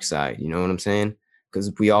dark side. You know what I'm saying?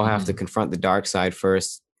 Because we all have to confront the dark side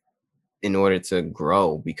first in order to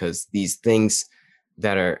grow, because these things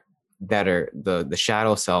that are the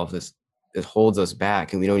shadow self is it holds us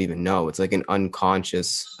back and we don't even know. It's like an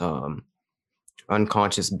unconscious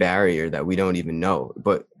barrier that we don't even know,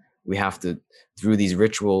 but we have to, through these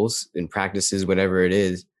rituals and practices, whatever it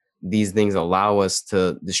is, these things allow us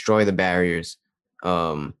to destroy the barriers.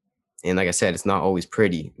 And like I said, it's not always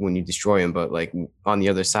pretty when you destroy them, but like on the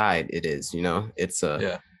other side, it is, it's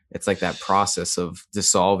like that process of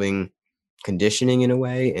dissolving conditioning in a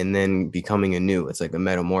way and then becoming anew. It's like a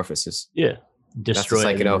metamorphosis. Yeah. Destroy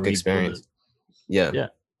that's the psychedelic experience. Yeah. Yeah.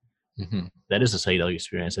 Mm-hmm. That is a psychedelic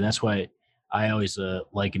experience. And that's why I always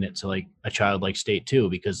liken it to like a childlike state too,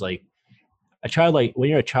 because like when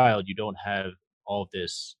you're a child, you don't have all of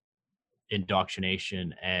this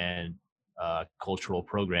indoctrination and cultural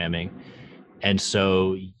programming. And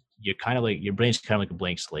so you're kind of like, your brain's kind of like a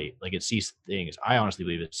blank slate. Like it sees things. I honestly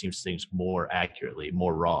believe it sees things more accurately,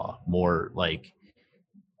 more raw, more like,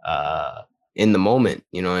 in the moment,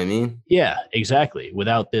 you know what I mean? Yeah, exactly.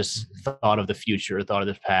 Without this thought of the future, thought of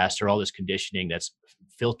the past, or all this conditioning that's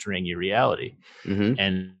filtering your reality. Mm-hmm.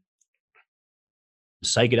 And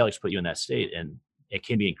psychedelics put you in that state, and it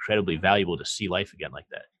can be incredibly valuable to see life again like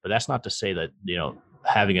that. But that's not to say that,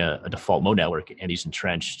 having a default mode network and these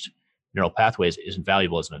entrenched neural pathways isn't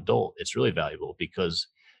valuable as an adult. It's really valuable because,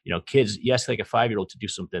 kids, you ask like a 5-year-old to do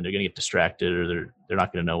something, they're going to get distracted, or they're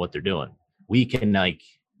not going to know what they're doing. We can like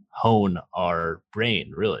hone our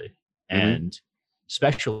brain really and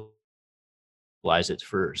specialize it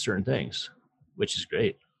for certain things, which is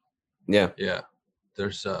great. Yeah.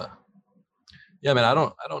 There's man, I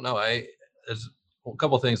don't know. There's a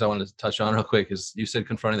couple of things I wanted to touch on real quick. Is you said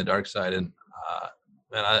confronting the dark side, and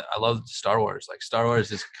man, I love Star Wars. Like Star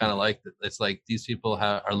Wars is kind of like, it's like these people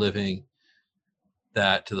are living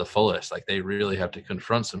that to the fullest. Like they really have to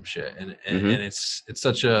confront some shit, and it's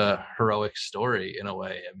such a heroic story in a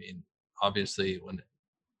way. I mean, obviously when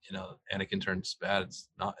Anakin turns bad,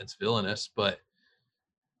 it's villainous, but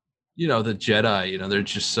the Jedi, they're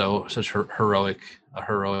just such heroic,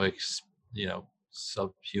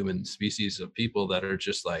 subhuman species of people that are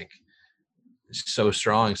just like so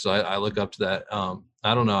strong. So I look up to that.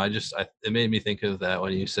 I don't know. It made me think of that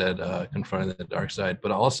when you said confronting the dark side,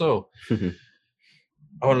 but also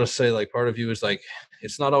I wanted to say, like, part of you is like,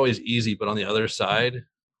 it's not always easy, but on the other side,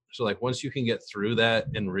 so like once you can get through that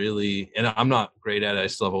and really, and I'm not great at it, I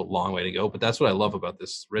still have a long way to go, but that's what I love about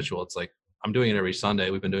this ritual. It's like I'm doing it every Sunday.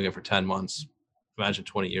 We've been doing it for 10 months. Imagine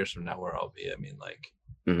 20 years from now where I'll be. I mean, like,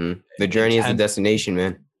 The in journey is the 10, destination,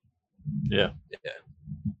 man. Yeah.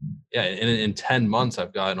 yeah, in 10 months,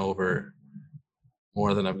 I've gotten over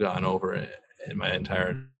more than I've gotten over in my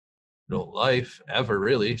entire adult life ever,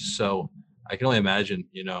 really. So I can only imagine,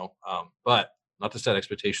 but not to set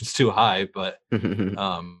expectations too high,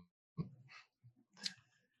 um,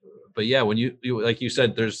 but yeah, when you like you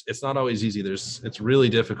said, it's not always easy. It's really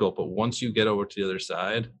difficult, but once you get over to the other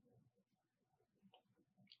side,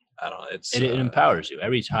 I don't know. It's It empowers you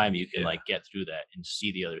every time you can yeah. like get through that and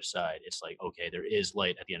see the other side. It's like, okay, there is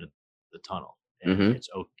light at the end of the tunnel, and Hmm. it's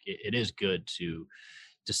okay. It is good to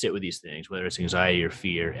sit with these things, whether it's anxiety or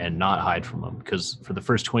fear, and not hide from them. Because for the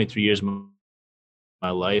first 23 years of my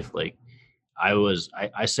life, like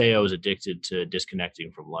I say I was addicted to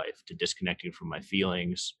disconnecting from life, to disconnecting from my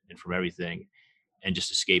feelings and from everything, and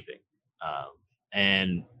just escaping.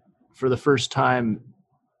 And for the first time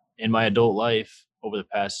in my adult life over the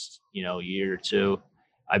past year or two,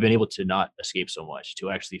 I've been able to not escape so much,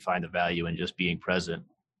 to actually find the value in just being present.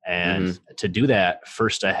 And Hmm. to do that,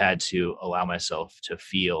 first I had to allow myself to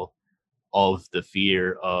feel all of the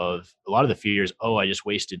fear of a lot of the fears. Oh, I just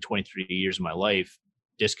wasted 23 years of my life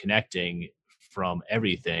disconnecting from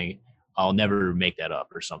everything. I'll never make that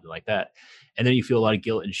up, or something like that. And then you feel a lot of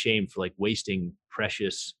guilt and shame for like wasting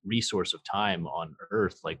precious resource of time on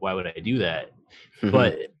earth. Like, why would I do that? Hmm.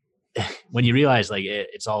 But when you realize like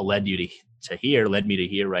it's all led you led me to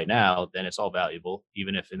here right now, then it's all valuable.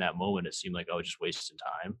 Even if in that moment it seemed like I was just wasting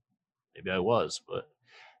time, maybe I was, but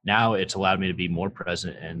now it's allowed me to be more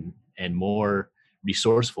present and more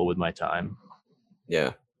resourceful with my time.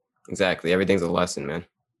 Yeah, exactly. Everything's a lesson, man.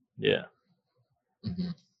 Yeah.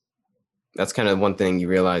 Mhm. That's kind of one thing you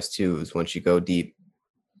realize too, is once you go deep,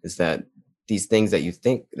 is that these things that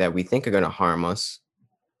we think are going to harm us,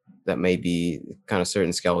 that may be kind of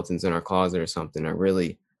certain skeletons in our closet or something, are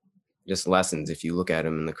really just lessons if you look at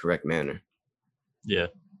them in the correct manner. Yeah.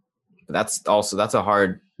 But that's a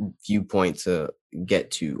hard viewpoint to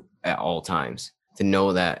get to at all times, to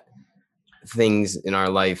know that things in our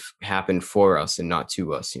life happen for us and not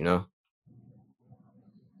to us, you know?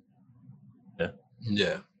 Yeah.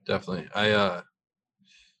 Yeah, definitely. I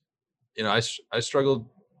struggled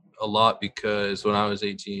a lot because when I was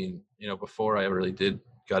 18, before I ever really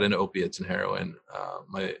got into opiates and heroin,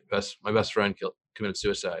 my best friend committed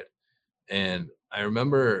suicide, and I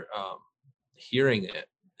remember hearing it.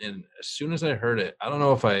 And as soon as I heard it, I don't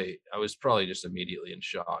know if I was probably just immediately in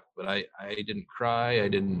shock, but I didn't cry, I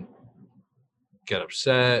didn't get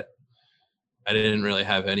upset, I didn't really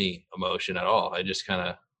have any emotion at all. I just kind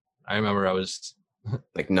of, I remember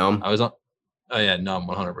Like numb. I was on, oh yeah, numb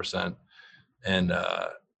 100%. And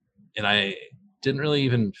and I didn't really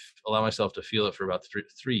even allow myself to feel it for about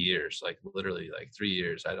 3 years, like literally like 3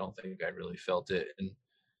 years. I don't think I really felt it. And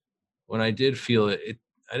when I did feel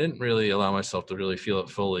I didn't really allow myself to really feel it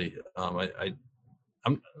fully. I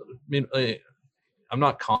mean, I'm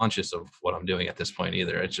not conscious of what I'm doing at this point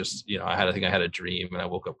either. It's just, I think I had a dream and I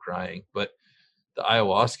woke up crying. But the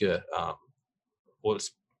ayahuasca,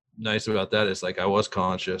 what's nice about that is like I was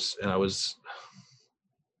conscious and I was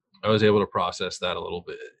able to process that a little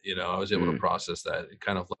bit. I was able to Mm. process that and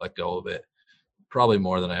kind of let go of it, probably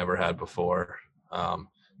more than I ever had before. Um,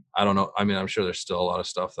 I don't know. I mean, I'm sure there's still a lot of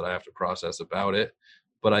stuff that I have to process about it,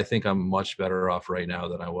 but I think I'm much better off right now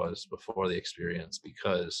than I was before the experience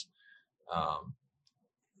because um,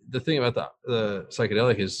 the thing about the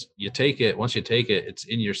psychedelic is once you take it, it's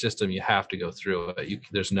in your system. You have to go through it.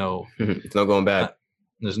 It's no going Uh, back.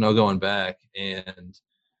 there's no going back. And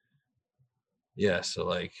yeah, so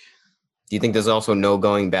like Do you think there's also no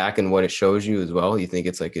going back in what it shows you as well? You think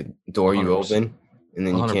it's like a door you 100%, open and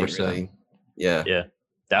then you can't 100%. really, yeah. Yeah.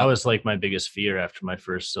 That Uh, was like my biggest fear after my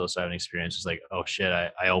first psilocybin experience. Is like, oh shit,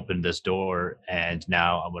 I opened this door and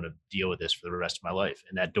now I'm going to deal with this for the rest of my life.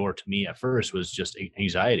 And that door to me at first was just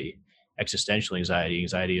anxiety, existential anxiety,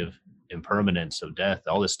 anxiety of impermanence, of death,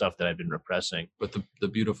 all this stuff that I've been repressing. but the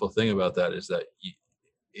beautiful thing about that is that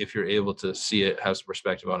if you're able to see it, have some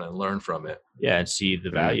perspective on it, and learn from it. Yeah. And see the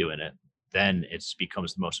Mm. value in it, then it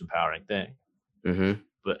becomes the most empowering thing. Mm-hmm.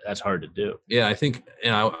 But that's hard to do. Yeah, I think,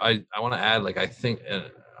 and I want to add, like, I think,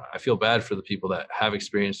 I feel bad for the people that have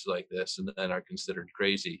experiences like this and then are considered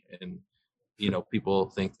crazy. And, people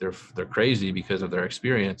think they're crazy because of their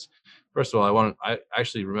experience. First of all, I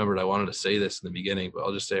actually remembered I wanted to say this in the beginning, but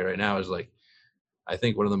I'll just say it right now is like, I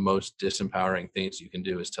think one of the most disempowering things you can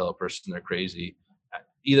do is tell a person they're crazy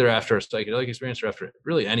either after a psychedelic experience or after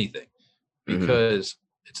really anything, because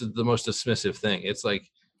it's the most dismissive thing. It's like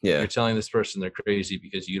you're telling this person they're crazy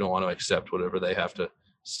because you don't want to accept whatever they have to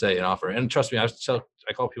say and offer. And trust me, I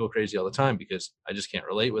call people crazy all the time because I just can't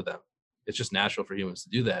relate with them. It's just natural for humans to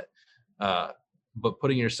do that. But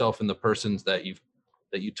putting yourself in the person's that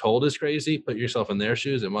you told is crazy, put yourself in their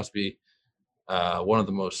shoes. It must be one of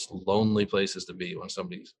the most lonely places to be when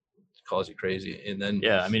somebody calls you crazy. And then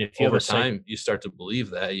I mean, if you over have time, you start to believe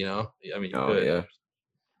that, you know, I mean, Yeah.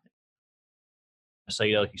 a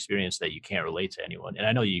psychedelic experience that you can't relate to anyone. And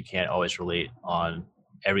I know you can't always relate on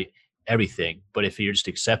everything, but if you're just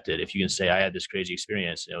accepted, if you can say, I had this crazy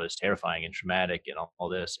experience, you know, it's terrifying and traumatic and all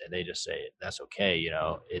this, and they just say, that's okay, you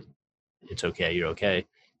know, it's okay, you're okay.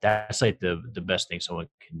 That's like the best thing someone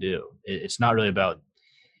can do. It's not really about,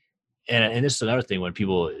 and this is another thing when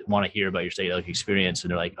people want to hear about your psychedelic experience and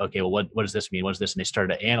they're like, okay, well, what does this mean? What is this? And they start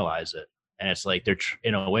to analyze it. And it's like,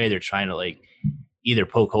 in a way, they're trying to like either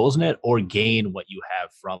poke holes in it or gain what you have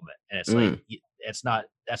from it. And it's like,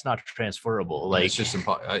 that's not transferable. Like it's just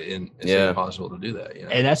impossible to do that. You know?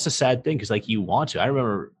 And that's the sad thing. Cause like you want to, I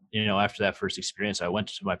remember, you know, after that first experience, I went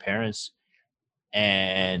to my parents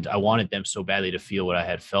and I wanted them so badly to feel what I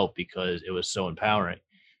had felt because it was so empowering.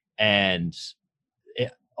 And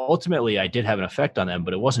ultimately I did have an effect on them,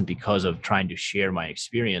 but it wasn't because of trying to share my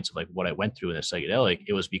experience of like what I went through in a psychedelic.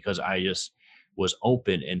 It was because I just was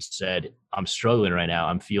open and said, I'm struggling right now.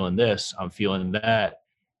 I'm feeling this, I'm feeling that.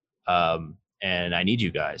 And I need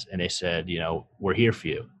you guys. And they said, you know, we're here for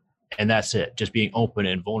you. And that's it. Just being open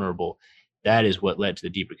and vulnerable. That is what led to the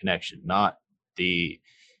deeper connection, not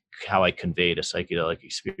how I conveyed a psychedelic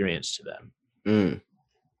experience to them.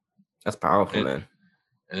 That's powerful, man.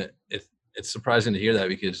 And it's surprising to hear that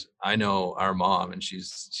because I know our mom and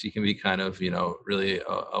she can be kind of, you know, really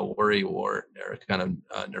a worry wart or kind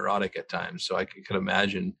of neurotic at times. So I could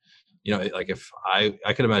imagine, you know, like if I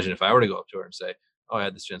could imagine if I were to go up to her and say, oh, I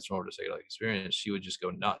had this transformative psychedelic experience, she would just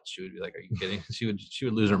go nuts. She would be like, are you kidding? She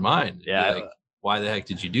would lose her mind. Yeah. Like, why the heck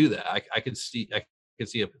did you do that? I could see a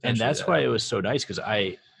potential. And that's why it was so nice because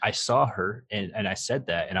I saw her and I said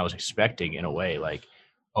that and I was expecting in a way like,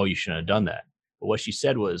 oh, you shouldn't have done that. But what she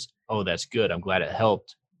said was, oh, that's good. I'm glad it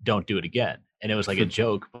helped. Don't do it again. And it was like a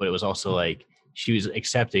joke, but it was also like she was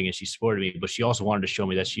accepting and she supported me, but she also wanted to show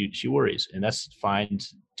me that she worries. And that's fine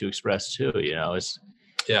to express too, you know. It's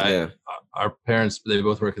our parents, they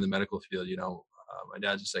both work in the medical field, you know. My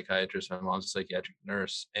dad's a psychiatrist, my mom's a psychiatric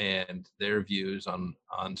nurse, and their views on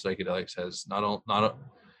psychedelics has not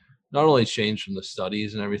only changed from the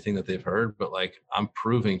studies and everything that they've heard, but like I'm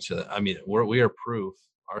proving we are proof.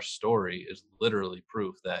 Our story is literally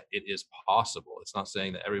proof that it is possible. It's not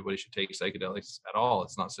saying that everybody should take psychedelics at all.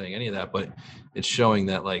 It's not saying any of that, but it's showing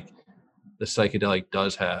that like the psychedelic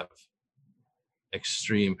does have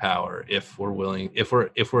extreme power if we're willing, if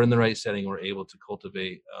we're in the right setting, we're able to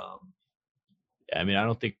cultivate. I mean, I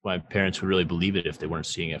don't think my parents would really believe it if they weren't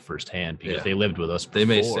seeing it firsthand because they lived with us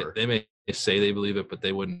before. They may say they believe it, but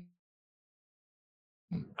they wouldn't.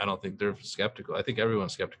 I don't think they're skeptical. I think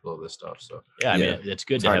everyone's skeptical of this stuff. So I mean, it's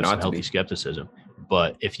good to have some healthy skepticism.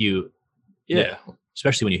 But if you,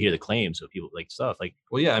 especially when you hear the claims of people like stuff like,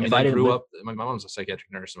 well, yeah, I mean, I grew up. My mom's a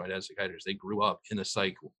psychiatric nurse and my dad's a psychiatrist. They grew up in the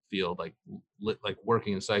psych field, like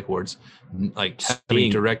working in psych wards, like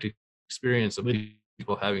having direct experience of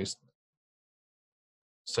people having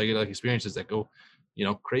psychedelic experiences that go, you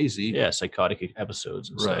know, crazy. Yeah, psychotic episodes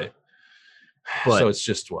and right. stuff. But so it's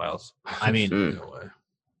just wild. I mean,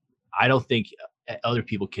 I don't think other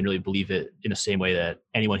people can really believe it in the same way that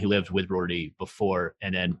anyone who lived with Rory before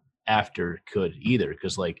and then after could either.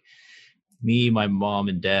 Because like me, my mom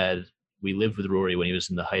and dad, we lived with Rory when he was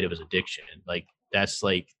in the height of his addiction. Like that's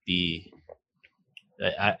like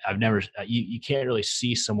I've never, you can't really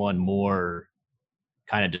see someone more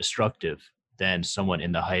kind of destructive than someone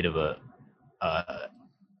in the height of a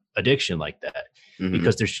addiction like that,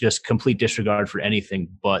 because there's just complete disregard for anything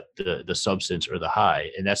but the substance or the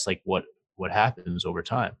high. And that's like what happens over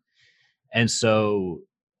time. And so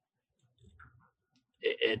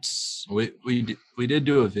it's, we did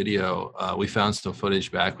do a video. We found some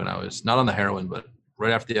footage back when I was not on the heroin, but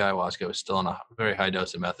right after the ayahuasca, I was still on a very high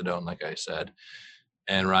dose of methadone, like I said.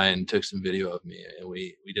 And Ryan took some video of me and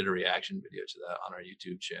we did a reaction video to that on our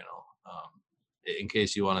YouTube channel. In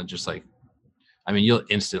case you want to just like, I mean, you'll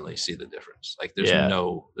instantly see the difference. Like there's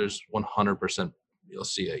 100%, you'll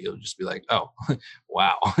see it. You'll just be like, oh,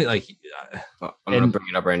 wow. Like, I'm going to bring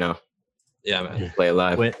it up right now. Yeah, man. Play it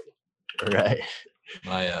live. Right.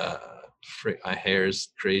 My hair is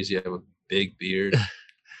crazy. I have a big beard.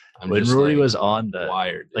 When Rory was on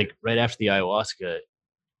wired, like right after the ayahuasca,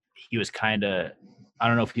 he was kind of, I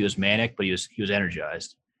don't know if he was manic, but he was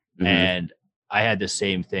energized. And I had the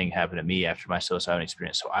same thing happen to me after my psilocybin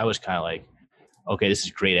experience. So I was kind of like, okay, this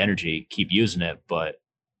is great energy. Keep using it, but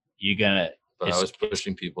you're gonna. But I was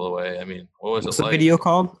pushing people away. I mean, what was What's it the like? video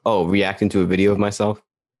called? Oh, reacting to a video of myself.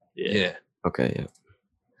 Yeah. Okay. Yeah.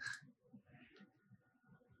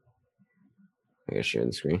 I gotta share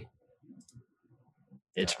the screen.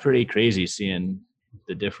 It's pretty crazy seeing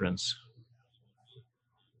the difference.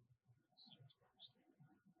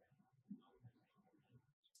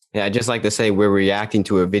 Yeah, I just like to say we're reacting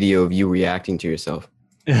to a video of you reacting to yourself.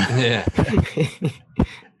 Yeah.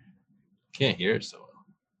 Can't hear it so well.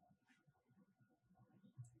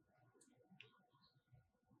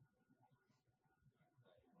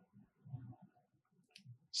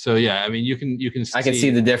 So yeah, I mean, you can I can see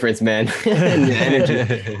the difference, man. In your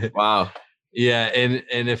energy. Wow. Yeah,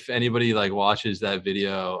 and if anybody like watches that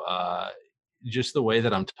video, just the way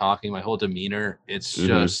that I'm talking, my whole demeanor, it's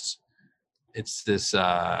just it's this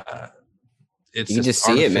it's You can this just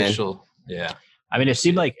see it, man. artificial. Yeah. I mean, it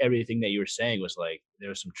seemed like everything that you were saying was like there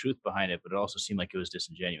was some truth behind it, but it also seemed like it was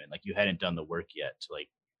disingenuous. Like you hadn't done the work yet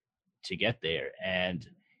to get there. And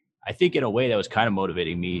I think in a way that was kind of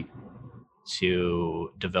motivating me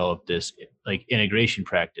to develop this like integration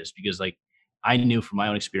practice, because like I knew from my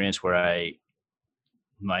own experience where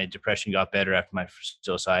my depression got better after my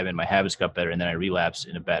psilocybin, my habits got better, and then I relapsed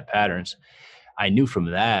into bad patterns. I knew from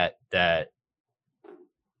that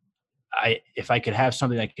if I could have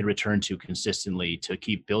something I could return to consistently to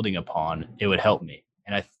keep building upon, it would help me.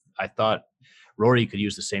 And I thought Rory could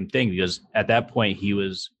use the same thing, because at that point he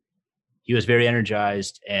was very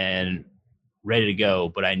energized and ready to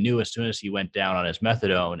go. But I knew as soon as he went down on his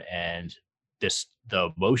methadone and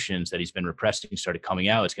the emotions that he's been repressing started coming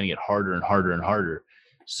out, it's going to get harder and harder and harder.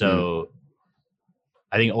 So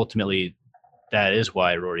I think ultimately that is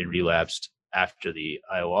why Rory relapsed after the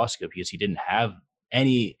ayahuasca, because he didn't have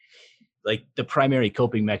any, like the primary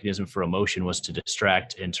coping mechanism for emotion was to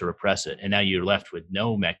distract and to repress it. And now you're left with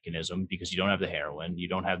no mechanism because you don't have the heroin, you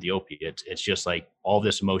don't have the opiates. It's just like all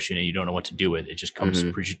this emotion and you don't know what to do with it. It just comes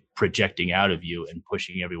projecting out of you and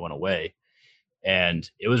pushing everyone away. And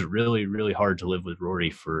it was really, really hard to live with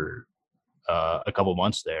Rory for a couple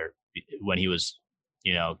months there when he was,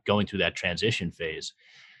 going through that transition phase.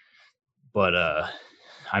 But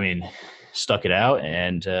I mean, stuck it out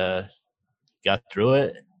and got through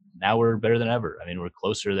it. Now we're better than ever. I mean, we're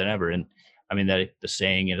closer than ever. And I mean, that the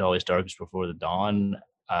saying, "It always darkest before the dawn."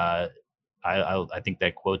 I think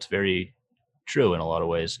that quote's very true in a lot of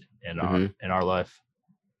ways in our life.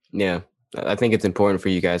 Yeah, I think it's important for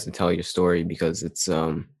you guys to tell your story, because it's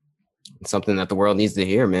something that the world needs to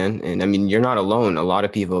hear, man. And I mean, you're not alone. A lot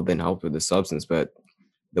of people have been helped with the substance, but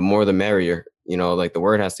the more the merrier. Like the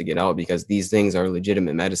word has to get out, because these things are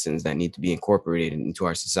legitimate medicines that need to be incorporated into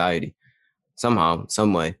our society somehow,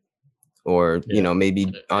 some way. Or,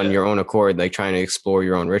 maybe on your own accord, like trying to explore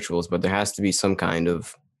your own rituals, but there has to be some kind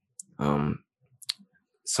of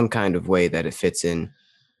way that it fits in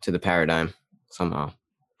to the paradigm somehow.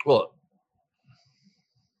 Well,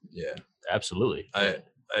 yeah, absolutely. I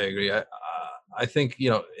agree. I think,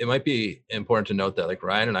 it might be important to note that like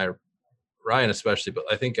Ryan especially, but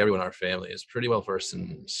I think everyone in our family is pretty well versed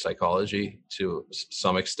in psychology to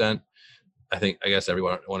some extent. I guess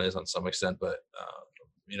everyone is on some extent, but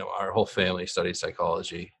our whole family studied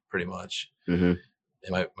psychology pretty much. And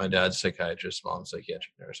my dad's a psychiatrist, mom's a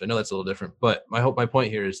psychiatric nurse. I know that's a little different, but my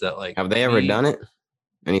point here is that like, have they ever done it?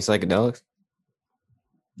 Any psychedelics?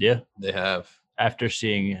 Yeah, they have. After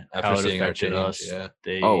seeing how it affected us. Yeah.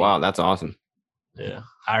 Oh wow, that's awesome. Yeah,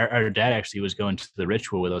 our dad actually was going to the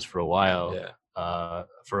ritual with us for a while. Yeah.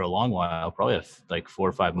 For a long while, probably like 4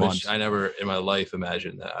 or 5 months. I never in my life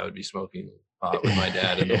imagined that I would be smoking pot with my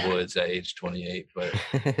dad in the woods at age 28, but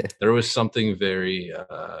there was something very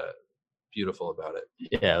beautiful about it.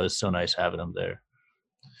 Yeah, it was so nice having him there.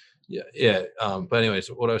 Yeah. But anyways,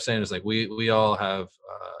 what I was saying is like we all have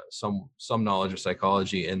some knowledge of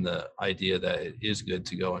psychology, and the idea that it is good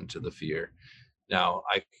to go into the fear. Now,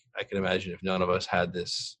 I can imagine if none of us had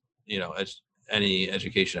this, any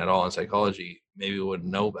education at all in psychology, maybe we would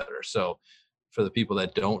know better. So for the people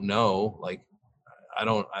that don't know, like,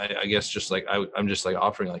 I guess just like I'm just like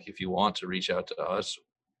offering, like, if you want to reach out to us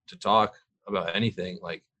to talk about anything,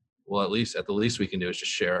 like, well, at the least we can do is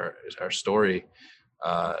just share our story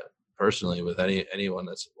personally with anyone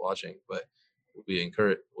that's watching. But we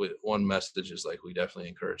encourage, one message is like, we definitely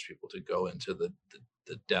encourage people to go into the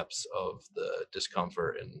depths of the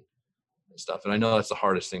discomfort and stuff. And I know that's the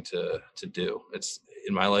hardest thing to do. It's,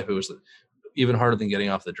 in my life, it was even harder than getting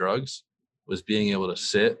off the drugs, was being able to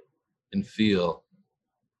sit and feel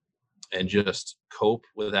and just cope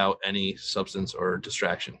without any substance or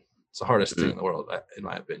distraction. It's the hardest thing in the world, in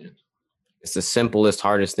my opinion. It's the simplest,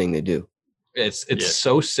 hardest thing to do. It's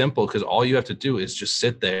so simple because all you have to do is just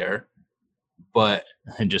sit there, but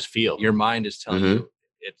and just feel. Your mind is telling you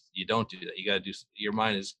you don't do that. You got to do. Your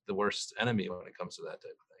mind is the worst enemy when it comes to that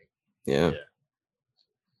type of thing. Yeah.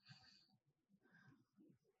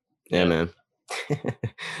 Yeah, man.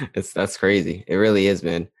 That's crazy. It really is,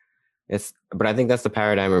 man. But I think that's the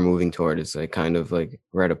paradigm we're moving toward. It's like kind of like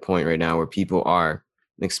we're at a point right now where people are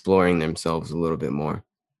exploring themselves a little bit more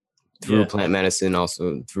through plant medicine,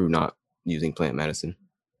 also through not using plant medicine.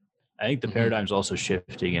 I think the paradigm's also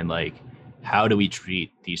shifting in like, how do we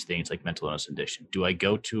treat these things like mental illness and addiction? Do I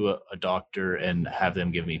go to a doctor and have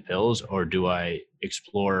them give me pills, or do I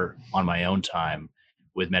explore on my own time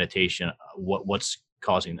with meditation what's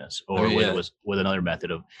causing this, or with another method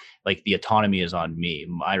of like the autonomy is on me,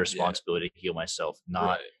 my responsibility to heal myself,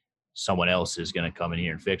 not someone else is going to come in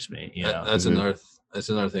here and fix me. You know, that's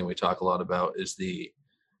another thing we talk a lot about is the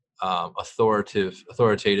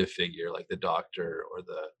authoritative figure like the doctor or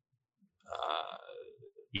the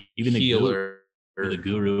even healer, the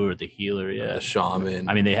guru or the healer, the shaman.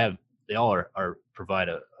 I mean, they all are provide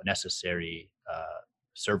a necessary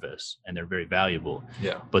service, and they're very valuable.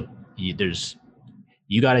 Yeah, but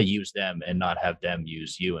you got to use them and not have them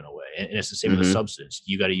use you in a way. And it's the same with a substance.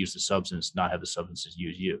 You got to use the substance, not have the substances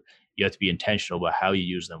use you. You have to be intentional about how you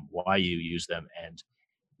use them, why you use them, and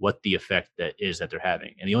what the effect that is that they're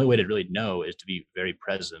having. And the only way to really know is to be very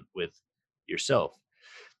present with yourself.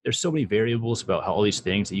 There's so many variables about how all these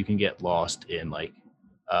things that you can get lost in, like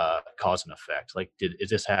cause and effect. Like, is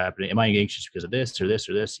this happening? Am I anxious because of this or this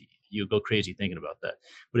or this? You go crazy thinking about that.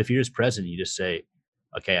 But if you're just present, you just say,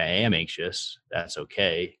 okay, I am anxious. That's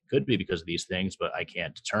okay. Could be because of these things, but I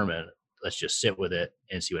can't determine. Let's just sit with it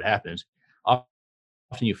and see what happens. Often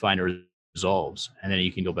you find it resolves, and then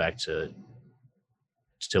you can go back to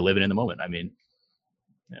living in the moment. I mean,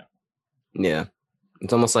 yeah,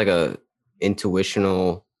 it's almost like a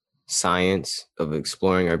intuitional science of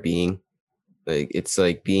exploring our being. Like it's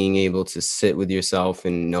like being able to sit with yourself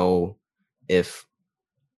and know if.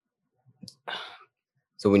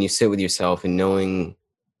 So when you sit with yourself and knowing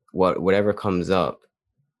whatever comes up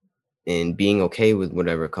and being okay with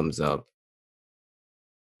whatever comes up,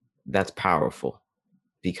 that's powerful,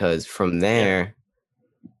 because from there,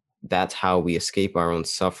 that's how we escape our own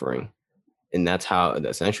suffering. And that's how,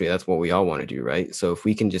 essentially, that's what we all want to do, right? So if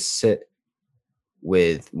we can just sit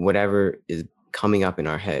with whatever is coming up in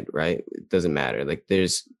our head, right? It doesn't matter. Like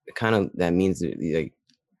there's kind of, that means that like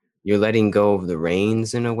you're letting go of the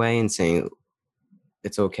reins in a way and saying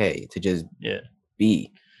it's okay to just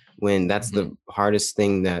be, when that's the hardest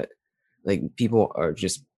thing that like people are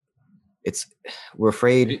just, we're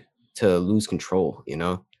afraid to lose control, you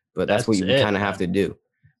know, but that's what you kind of have to do.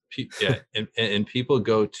 Yeah. and people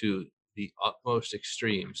go to the utmost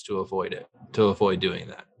extremes to avoid doing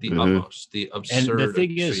that. The utmost, the absurd. And the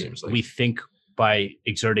thing extremes, is, we think by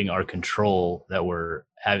exerting our control that we're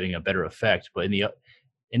having a better effect, but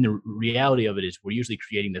in the reality of it is we're usually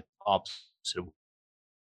creating the opposite of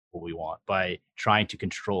what we want by trying to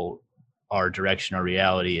control our direction, our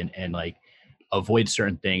reality, and like avoid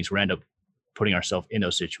certain things. We end up putting ourselves in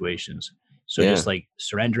those situations. So just like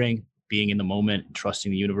surrendering, being in the moment,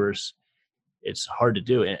 trusting the universe, it's hard to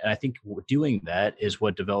do. And I think doing that is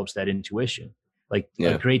what develops that intuition. Like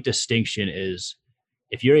a great distinction is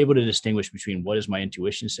if you're able to distinguish between what is my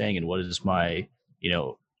intuition saying and what is my,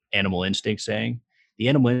 animal instinct saying. The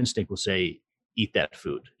animal instinct will say, eat that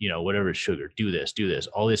food, whatever is sugar, do this,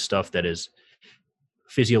 all this stuff that is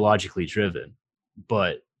physiologically driven.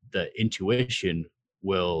 But the intuition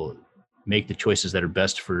will make the choices that are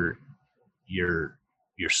best for your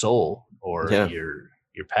soul or your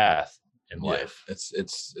path in life.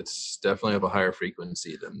 It's definitely of a higher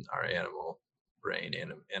frequency than our animal brain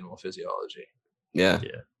and animal physiology. Yeah,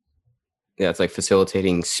 it's like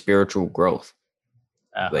facilitating spiritual growth,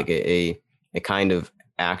 like a kind of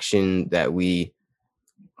action that we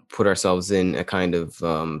put ourselves in, a kind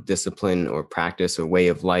of discipline or practice or way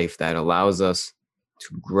of life that allows us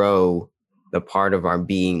to grow the part of our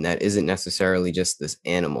being that isn't necessarily just this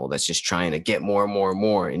animal that's just trying to get more and more and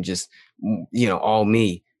more and just, all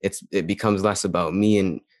me. It becomes less about me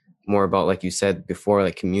and more about, like you said before,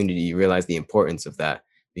 like community. You realize the importance of that,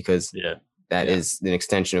 because that is an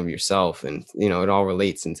extension of yourself, and it all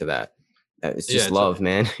relates into that. It's just love,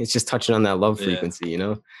 man. It's just touching on that love frequency,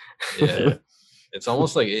 It's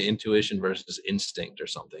almost like intuition versus instinct or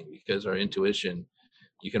something, because our intuition,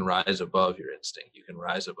 you can rise above your instinct. You can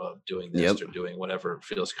rise above doing this or doing whatever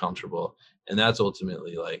feels comfortable. And that's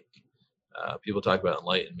ultimately like people talk about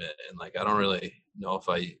enlightenment, and like I don't really know if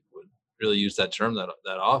I would really use that term that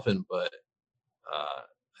often, but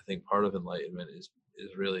I think part of enlightenment is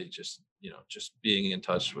really just just being in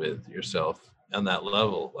touch with yourself on that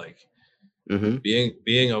level, like Mm-hmm.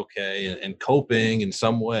 being okay and coping in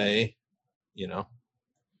some way.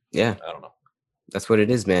 Yeah, I don't know. that's what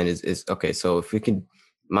it is, man. Is okay. So if we could,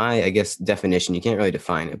 my I guess definition, you can't really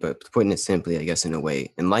define it, but putting it simply, I guess in a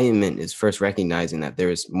way, enlightenment is first recognizing that there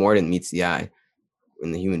is more than meets the eye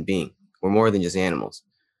in the human being. We're more than just animals.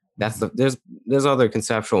 That's the there's other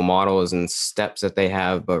conceptual models and steps that they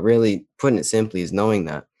have, but really putting it simply is knowing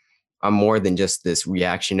that I'm more than just this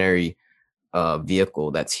reactionary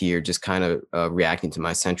vehicle that's here, just kind of reacting to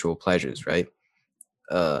my sensual pleasures, right?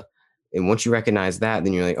 Uh, and once you recognize that,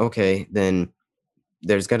 then you're like, okay, then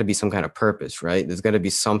there's got to be some kind of purpose, right? There's got to be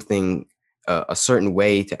something, a certain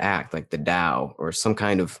way to act, like the Tao, or some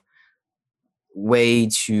kind of way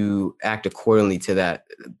to act accordingly to that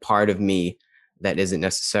part of me that isn't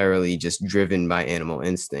necessarily just driven by animal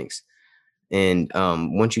instincts. And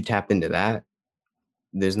once you tap into that,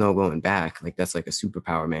 there's no going back. Like that's like a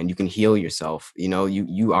superpower, man. You can heal yourself.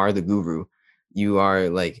 You are the guru. You are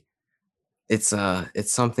like it's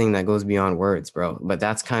something that goes beyond words, bro. But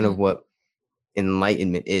that's kind of Mm. what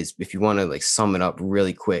enlightenment is. If you want to like sum it up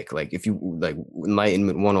really quick, like if you like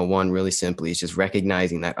enlightenment 101 really simply, it's just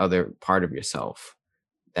recognizing that other part of yourself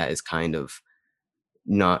that is kind of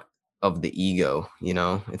not of the ego,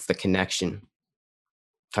 it's the connection,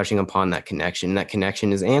 touching upon that connection. That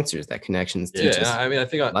connection is answers. That connections Yeah, teach and us I mean, I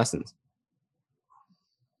think lessons.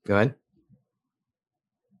 Go ahead.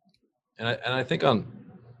 I think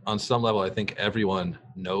on some level, I think everyone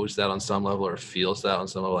knows that on some level or feels that on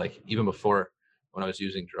some level. Like even before when I was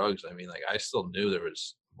using drugs, I mean, like I still knew there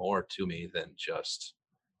was more to me than just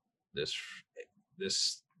this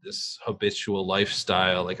this habitual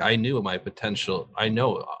lifestyle. Like I knew my potential. I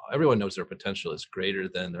know everyone knows their potential is greater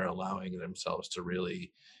than they're allowing themselves to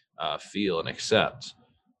really feel and accept.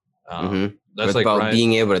 Mm-hmm. But That's it's like about Ryan.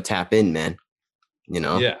 being able to tap in, man. You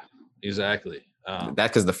know Yeah, exactly. that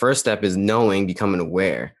because the first step is knowing, becoming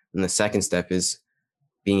aware, and the second step is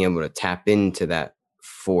being able to tap into that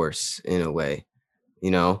force in a way,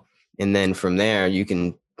 and then from there you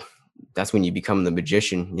can. That's when you become the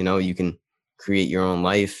magician. You can create your own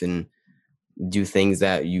life and do things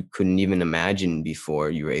that you couldn't even imagine before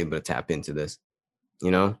you were able to tap into this.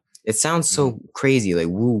 It sounds Mm, so crazy, like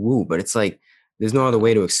woo woo, but it's like there's no other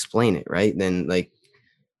way to explain it, right? Then like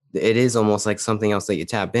it is almost like something else that you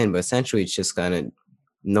tap in, but essentially it's just kind of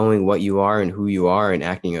knowing what you are and who you are and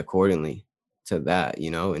acting accordingly to that,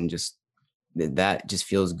 and just that just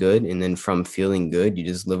feels good. And then from feeling good, you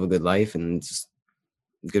just live a good life and just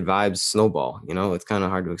good vibes snowball. It's kind of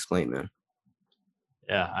hard to explain, man.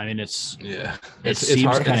 Yeah, I mean yeah, it it's seems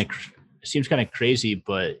hard. kind of it seems kind of crazy,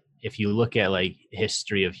 but if you look at like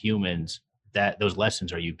history of humans, that those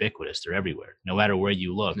lessons are ubiquitous. They're everywhere. No matter where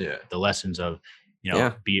you look, Yeah, the lessons of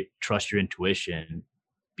Yeah. trust your intuition,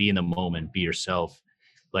 be in the moment, be yourself.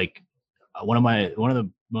 Like one of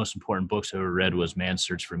the most important books I ever read was Man's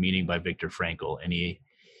Search for Meaning by Viktor Frankl, and he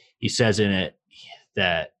says in it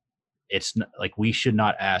that it's not, like we should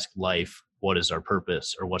not ask life what is our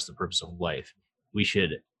purpose or what's the purpose of life. We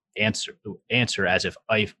should answer as if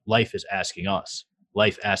life is asking us.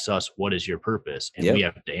 Life asks us what is your purpose, and we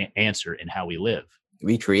Yep. have to answer in how we live.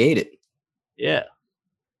 We create it. Yeah,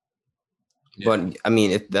 But I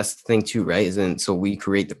mean, that's the thing too, right? Isn't so we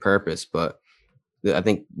create the purpose, but I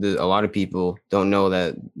think a lot of people don't know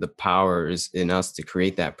that the power is in us to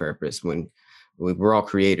create that purpose. When we're all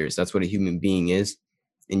creators, that's what a human being is,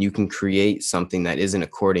 and you can create something that isn't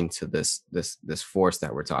according to this force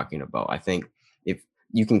that we're talking about. I think if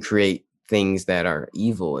you can create things that are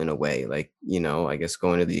evil in a way, like I guess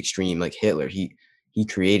going to the extreme, like Hitler, he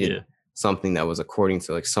created yeah, something that was according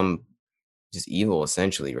to like some just evil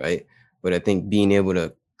essentially, right? But I think being able to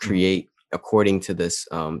Mhm. create according to this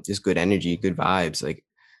just good energy, good vibes, like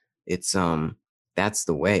it's that's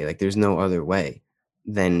the way. Like there's no other way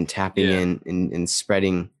than tapping Yeah, in and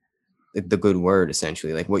spreading the good word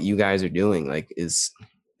essentially. Like what you guys are doing like is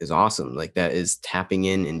awesome. Like that is tapping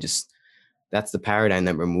in and just that's the paradigm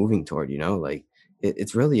that we're moving toward, like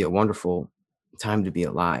it's really a wonderful time to be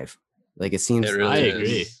alive. Like it it seems I really to be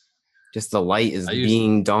agree. is. just the light is I used,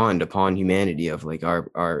 being dawned upon humanity of like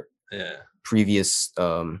our yeah, previous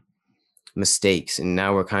mistakes, and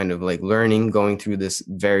now we're kind of like learning, going through this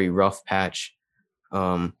very rough patch,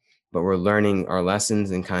 um but we're learning our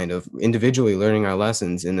lessons and kind of individually learning our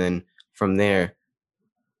lessons, and then from there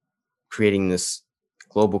creating this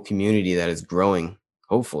global community that is growing.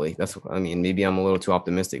 Hopefully that's what I mean. Maybe I'm a little too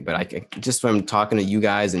optimistic, but just from talking to you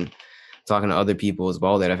guys and talking to other people as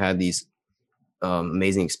well that have had these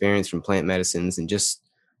amazing experience from plant medicines and just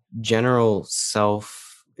general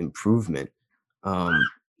self improvement,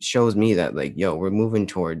 shows me that like, yo, we're moving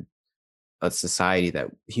toward a society that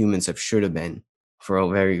humans should have been for a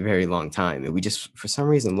very, very long time. And we just, for some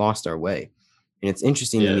reason, lost our way. And it's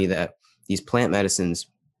interesting to Yeah. me that these plant medicines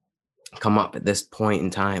come up at this point in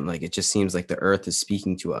time. Like, it just seems like the earth is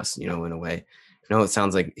speaking to us, in a way. I know it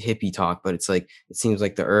sounds like hippie talk, but it's like, it seems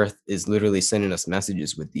like the earth is literally sending us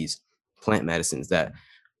messages with these plant medicines that,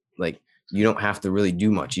 like, you don't have to really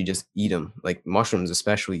do much. You just eat them. Like mushrooms,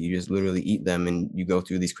 especially, you just literally eat them and you go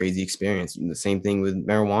through these crazy experiences. And the same thing with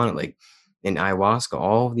marijuana, like in ayahuasca.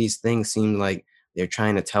 All of these things seem like they're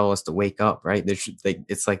trying to tell us to wake up, right?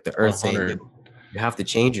 It's like the earth saying that 100. you have to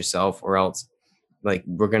change yourself, or else, like,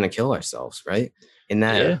 we're gonna kill ourselves, right? And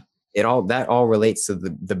Yeah. that all relates to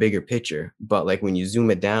the bigger picture. But like when you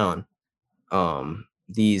zoom it down,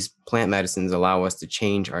 these plant medicines allow us to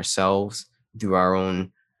change ourselves through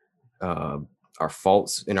uh, our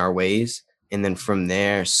faults in our ways, and then from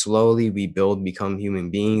there, slowly we become human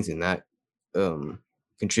beings, and that um,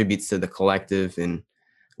 contributes to the collective, and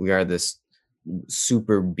we are this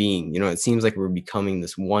super being. It seems like we're becoming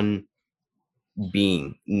this one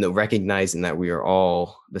being, recognizing that we are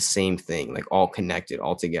all the same thing, like all connected,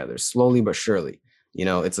 all together, slowly but surely.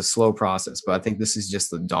 It's a slow process, but I think this is just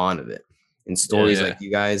the dawn of it. And stories Yeah. like you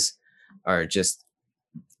guys are just,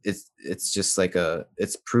 it's just like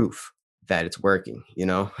it's proof that it's working.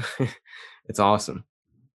 It's awesome.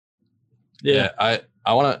 Yeah.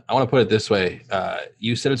 I want to put it this way.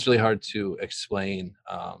 You said it's really hard to explain,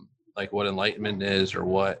 like what enlightenment is, or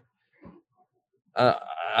what. Uh,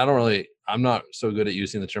 I don't really. I'm not so good at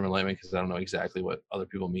using the term enlightenment because I don't know exactly what other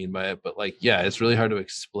people mean by it. But like, yeah, it's really hard to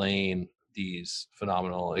explain these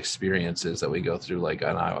phenomenal experiences that we go through, like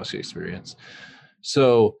an ayahuasca experience.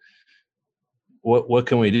 So what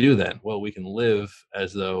can we do then? Well, we can live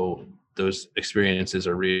as though those experiences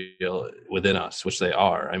are real within us, which they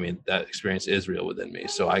are. I mean, that experience is real within me.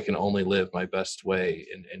 So I can only live my best way,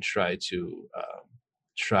 and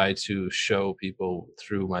try to show people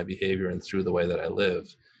through my behavior and through the way that I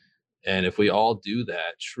live. And if we all do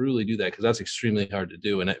that, truly do that, because that's extremely hard to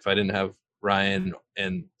do. And if I didn't have Ryan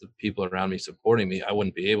and the people around me supporting me, I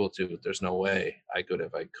wouldn't be able to. There's no way I could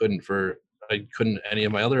have. I couldn't any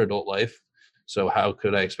of my other adult life. So how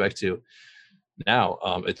could I expect to now?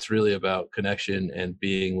 It's really about connection and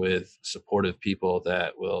being with supportive people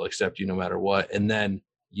that will accept you no matter what, and then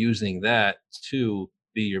using that to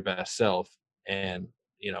be your best self, and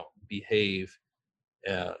behave,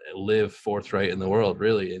 live forthright in the world,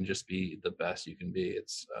 really, and just be the best you can be.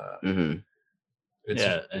 Hmm. It's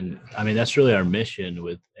Yeah. And I mean, that's really our mission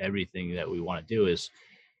with everything that we want to do is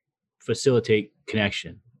facilitate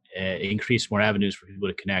connection, increase more avenues for people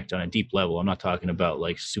to connect on a deep level. I'm not talking about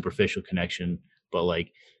like superficial connection, but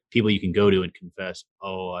like people you can go to and confess,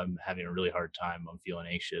 oh, I'm having a really hard time. I'm feeling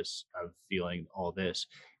anxious. I'm feeling all this.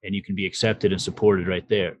 And you can be accepted and supported right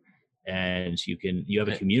there. And you have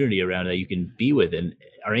a community around that you can be with. And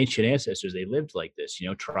our ancient ancestors, they lived like this,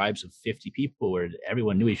 tribes of 50 people where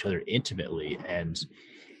everyone knew each other intimately. And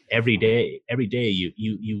every day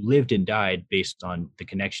you lived and died based on the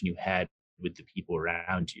connection you had with the people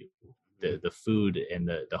around you, the food and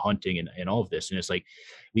the hunting and all of this. And it's like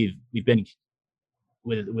we've been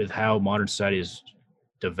with how modern society is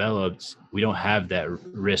developed, we don't have that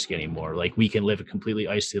risk anymore. Like we can live a completely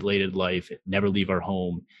isolated life, never leave our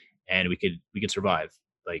home, and we could survive.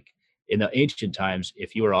 Like in the ancient times,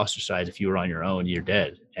 if you were ostracized, if you were on your own, you're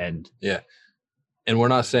dead. And Yeah, and we're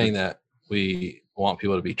not saying that we want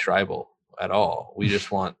people to be tribal at all. We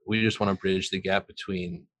just want to bridge the gap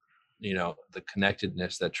between the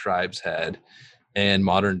connectedness that tribes had and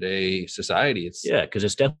modern day society. It's yeah, because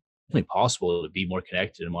it's definitely possible to be more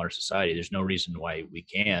connected in modern society. There's no reason why we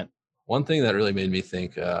can't. one thing that really made me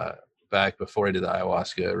think, back before I did the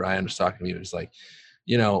ayahuasca. Ryan was talking to me. He was like,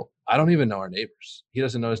 I don't even know our neighbors. He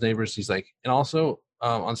doesn't know his neighbors. He's like, and also,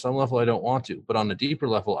 on some level, I don't want to, but on a deeper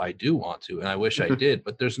level, I do want to, and I wish I did.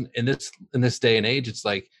 But there's in this day and age, it's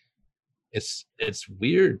like it's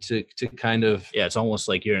weird to kind of. Yeah, it's almost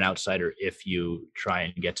like you're an outsider if you try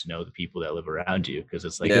and get to know the people that live around you, because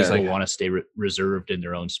it's like Yeah. people want to stay reserved in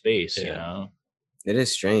their own space. Yeah. It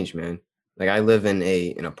is strange, man. Like, I live in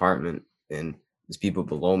an apartment, and there's people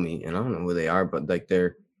below me, and I don't know who they are, but like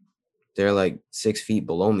they're like 6 feet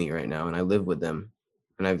below me right now, and I live with them.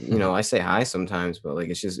 And I say hi sometimes, but like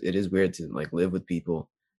it is weird to like live with people.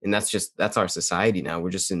 And that's our society now.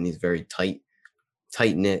 We're just in these very tight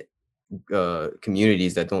knit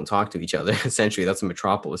communities that don't talk to each other. Essentially, that's a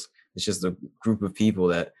metropolis. It's just a group of people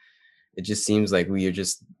that it just seems like we are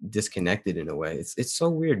just disconnected in a way. It's so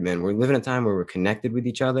weird, man. We're living in a time where we're connected with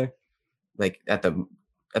each other, like at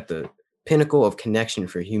the pinnacle of connection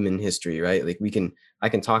for human history, right? Like I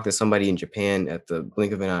can talk to somebody in Japan at the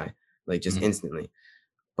blink of an eye, like just Mhm. instantly.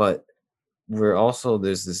 But we're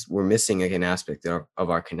missing like an aspect of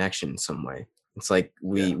our connection in some way. It's like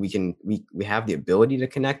Yeah. we have the ability to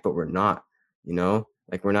connect, but we're not,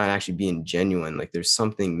 like we're not actually being genuine. Like there's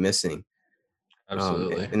something missing.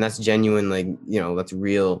 Absolutely. And that's genuine, like, that's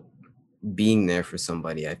real being there for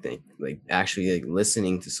somebody. I think like actually like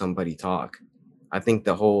listening to somebody talk. I think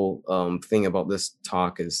the whole thing about this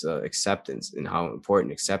talk is acceptance and how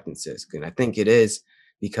important acceptance is. And I think it is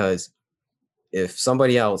because if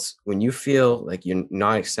somebody else, when you feel like you're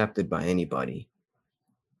not accepted by anybody,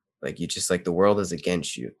 like you just like the world is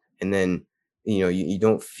against you, and then you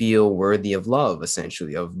don't feel worthy of love,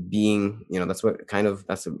 essentially, of being, that's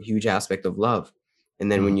a huge aspect of love.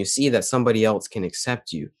 And then when Mhm. you see that somebody else can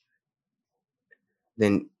accept you,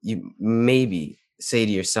 then you maybe say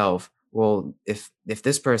to yourself, well, if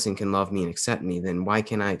this person can love me and accept me, then why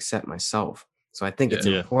can't I accept myself? So I think it's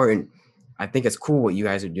Yeah. Yeah. important. I think it's cool what you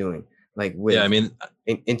guys are doing, like Yeah. I with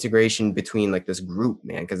mean, integration between like this group,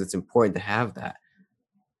 man, because it's important to have that.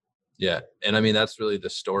 yeah. And I mean, that's really the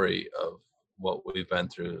story of what we've been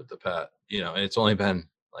through the past, and it's only been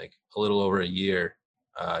like a little over a year.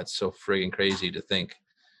 It's so friggin' crazy to think.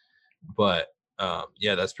 But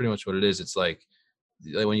yeah, that's pretty much what it is. It's like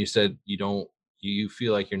when you said you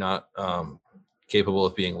feel like you're not capable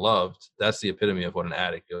of being loved. That's the epitome of what an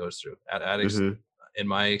addict goes through. Addicts, Hmm. in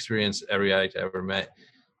my experience, every addict I ever met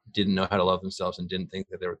didn't know how to love themselves and didn't think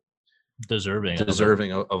that they were Deserving of it.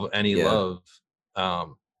 deserving of any Yeah,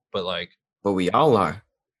 love. But like but we all are.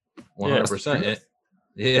 Yeah. That's the 100%. truth.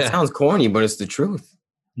 It Yeah. sounds corny, but it's the truth.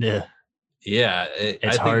 Yeah. Yeah.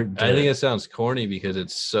 It's hard I think to it sounds corny because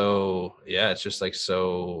it's so, yeah, it's just like,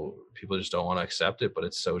 so people just don't want to accept it, but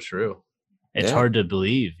it's so true. it's Yeah. hard to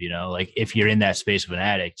believe, like if you're in that space of an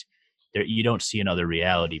addict, there you don't see another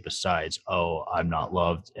reality besides, oh, I'm not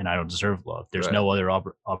loved and I don't deserve love. There's Right. no other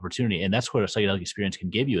opportunity. And that's what a psychedelic experience can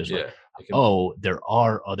give you is like, Yeah. It can, oh, there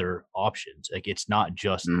are other options. Like it's not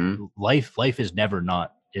just Hmm. life is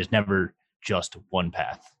never just one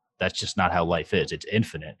path. That's just not how life is. It's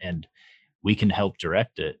infinite. And we can help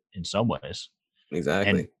direct it in some ways. And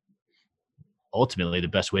Exactly. ultimately the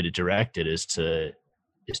best way to direct it is to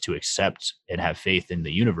accept and have faith in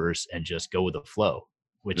the universe and just go with the flow,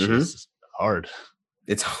 which Hmm. is hard.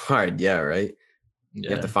 It's hard. Yeah. Right. You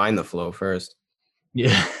have to yeah. find the flow first.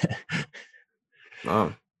 Yeah.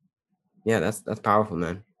 Oh, yeah. That's powerful,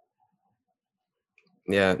 man.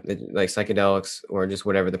 Yeah. Like psychedelics or just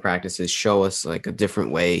whatever the practice is, show us like a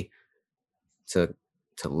different way to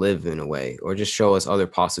live in a way, or just show us other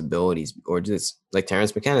possibilities, or just like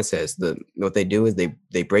Terrence McKenna says, what they do is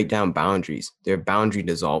they break down boundaries. They're boundary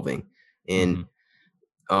dissolving. And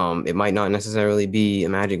Hmm. it might not necessarily be a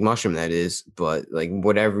magic mushroom, that is, but like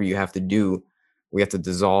whatever you have to do, we have to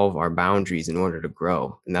dissolve our boundaries in order to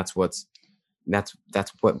grow. And that's what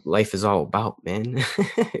life is all about, man.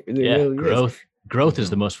 It Yeah. really is. Growth is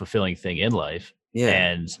Mhm. the most fulfilling thing in life. Yeah.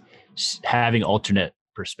 And having alternate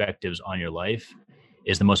perspectives on your life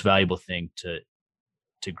is the most valuable thing to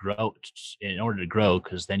grow in order to grow,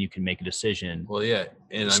 because then you can make a decision Well, yeah.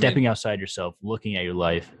 And I mean, stepping outside yourself, looking at your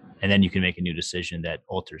life, and then you can make a new decision that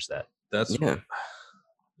alters that. that's, Yeah.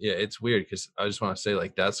 yeah, it's weird because I just want to say,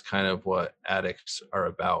 like, that's kind of what addicts are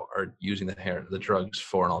about, are using the drugs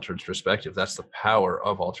for an altered perspective. That's the power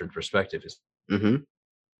of altered perspective, is Hmm.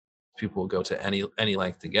 people will go to any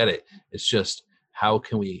length to get it. It's just how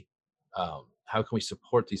can we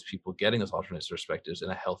support these people getting those alternate perspectives in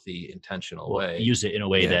a healthy, intentional Well, way. use it in a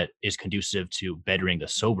way Yeah. that is conducive to bettering the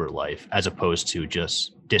sober life, as opposed to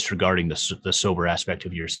just disregarding the sober aspect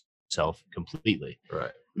of yourself completely.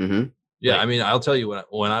 Right. Hmm. Yeah. I Like, mean, I'll tell you, there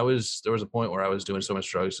was a point where I was doing so much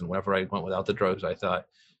drugs, and whenever I went without the drugs, I thought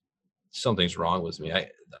something's wrong with me.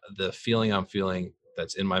 The feeling I'm feeling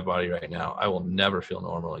that's in my body right now, I will never feel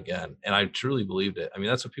normal again. And I truly believed it. I mean,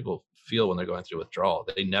 that's what people feel when they're going through withdrawal.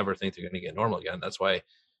 They never think they're going to get normal again. That's why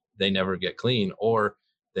they never get clean, or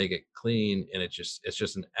they get clean and it's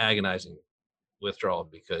just an agonizing withdrawal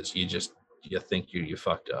because you think you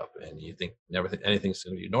fucked up and you think never anything's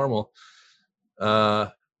going to be normal. uh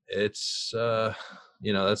it's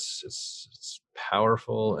it's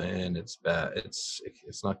powerful and it's bad. It's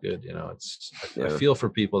not good. I Yeah. feel for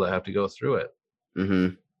people that have to go through it. Hmm.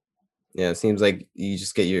 Yeah, it seems like you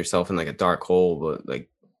just get yourself in like a dark hole, but like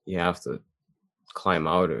you have to climb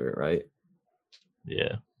out of it, right?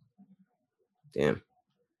 yeah. Damn.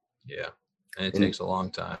 Yeah, and it And takes a long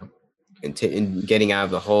time. in getting out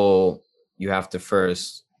of the hole, you have to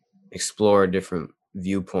first explore a different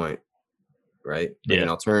viewpoint, right? Like an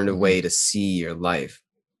alternative way to see your life,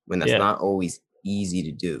 when that's not always easy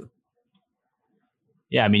to do.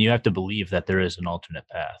 Yeah, I mean, you have to believe that there is an alternate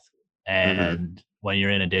path. And when you're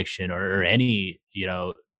in addiction or any,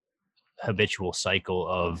 habitual cycle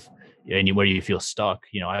of where you feel stuck,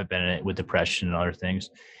 I've been in it with depression and other things.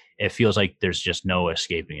 It feels like there's just no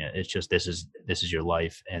escaping it. It's just this is your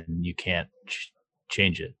life, and you can't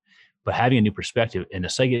change it. But having a new perspective, and the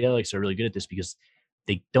psychedelics are really good at this because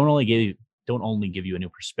they don't only give you a new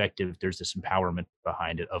perspective. There's this empowerment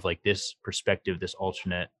behind it of like this perspective, this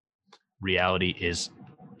alternate reality is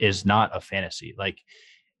not a fantasy. Like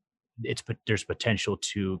there's potential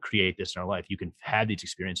to create this in our life. You can have these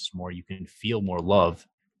experiences more. You can feel more love.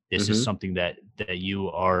 This is something that you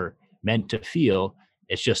are meant to feel.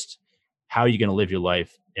 It's just how are you going to live your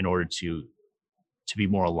life in order to be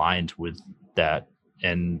more aligned with that?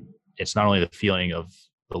 And it's not only the feeling of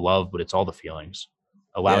the love, but it's all the feelings.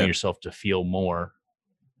 Allowing yourself to feel more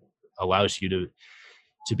allows you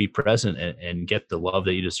to be present and get the love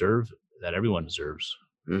that you deserve, that everyone deserves.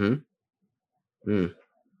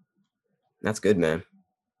 That's good, man.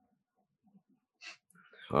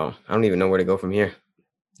 Oh, I don't even know where to go from here.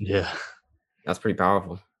 Yeah. That's pretty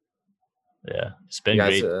powerful. Yeah. It's been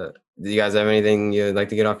great. Do you guys have anything you'd like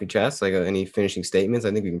to get off your chest? Like any finishing statements?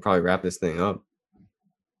 I think we can probably wrap this thing up.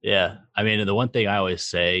 Yeah. I mean, the one thing I always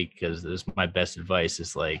say, because this is my best advice,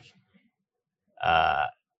 is like,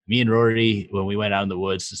 me and Rory, when we went out in the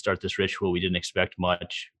woods to start this ritual, we didn't expect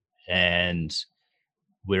much. And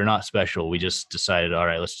we're not special. We just decided, all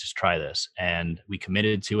right, let's just try this. And we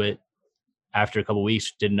committed to it. After a couple of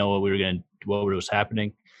weeks, didn't know what was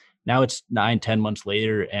happening. Now it's 9-10 months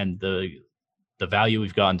later, and the value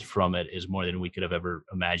we've gotten from it is more than we could have ever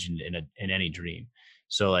imagined in any dream.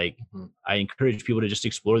 So like, I encourage people to just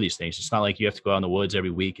explore these things. It's not like you have to go out in the woods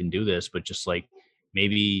every week and do this, but just like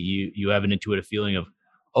maybe you have an intuitive feeling of,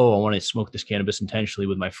 oh, I want to smoke this cannabis intentionally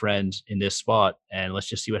with my friends in this spot, and let's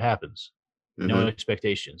just see what happens. No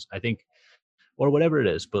expectations, I think, or whatever it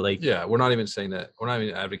is. But like, we're not even saying that. We're not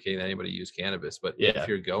even advocating that anybody use cannabis, but if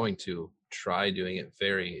you're going to try doing it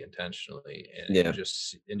very intentionally and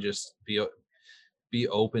just be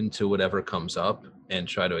open to whatever comes up and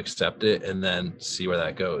try to accept it and then see where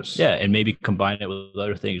that goes. Yeah. And maybe combine it with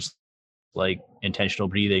other things like intentional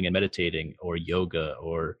breathing and meditating, or yoga,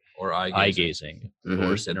 or eye gazing,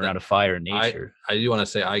 or sitting around a fire in nature. I do want to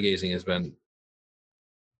say eye gazing has been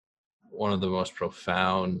one of the most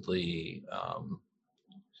profoundly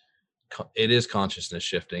it is consciousness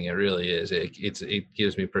shifting. It really is. It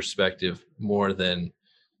gives me perspective more than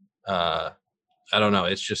I don't know.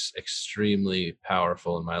 It's just extremely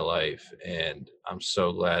powerful in my life, and I'm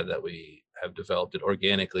so glad that we have developed it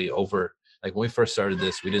organically over. Like when we first started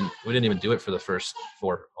this, we didn't even do it for the first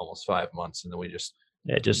almost 5 months, and then we just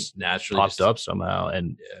it just naturally popped up somehow,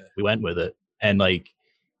 and we went with it. And like,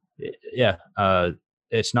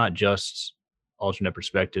 it's not just alternate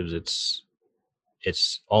perspectives.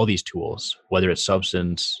 It's all these tools, whether it's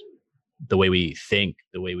substance, the way we think,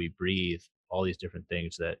 the way we breathe, all these different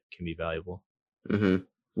things that can be valuable.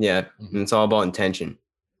 Yeah. And it's all about intention.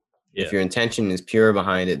 If your intention is pure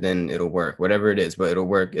behind it, then it'll work, whatever it is, but it'll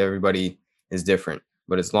work. Everybody is different.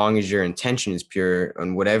 But as long as your intention is pure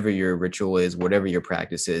on whatever your ritual is, whatever your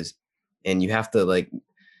practice is, and you have to like,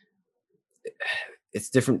 it's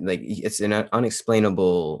different. Like it's an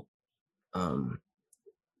unexplainable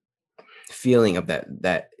feeling of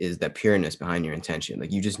that is that pureness behind your intention.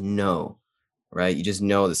 Like you just know, right? You just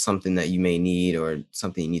know there's something that you may need or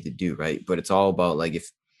something you need to do, right? But it's all about like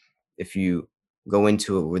if you go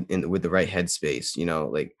into it with the right headspace,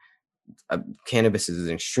 like cannabis is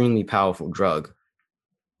an extremely powerful drug.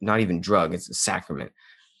 Not even drug, it's a sacrament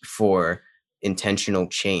for intentional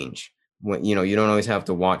change. When you don't always have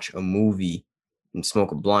to watch a movie and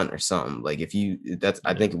smoke a blunt or something. Like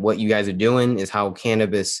I think what you guys are doing is how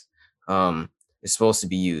cannabis is supposed to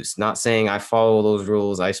be used. Not saying I follow those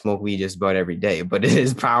rules. I smoke weed just about every day, but it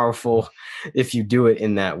is powerful if you do it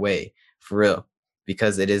in that way, for real.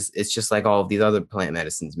 Because it's just like all of these other plant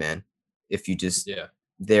medicines, man. If you just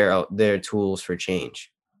they're tools for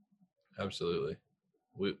change. Absolutely.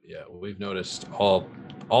 We've noticed all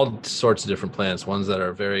sorts of different plants, ones that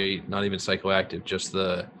are very not even psychoactive, just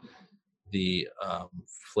the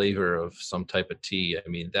flavor of some type of tea. I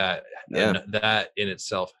mean that in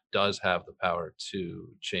itself does have the power to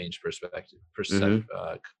change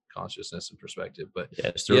consciousness and perspective. But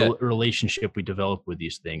it's the relationship we develop with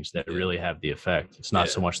these things that really have the effect. It's not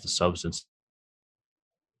so much the substance.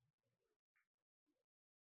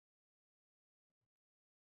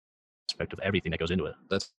 aspect of everything that goes into it.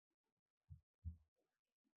 That's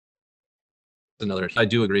another. I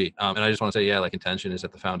do agree, and I just want to say, yeah, like intention is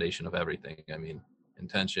at the foundation of everything. I mean,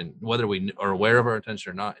 intention, whether we are aware of our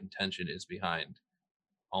intention or not, intention is behind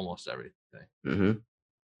almost everything. Mm-hmm.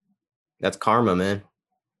 That's karma, man.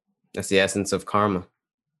 That's the essence of karma.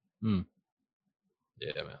 Yeah,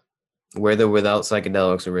 man. With or without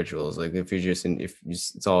psychedelics or rituals, like if you're just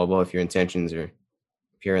it's all about if your intentions are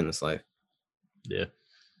pure in this life. Yeah.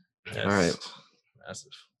 All right.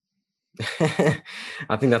 Massive.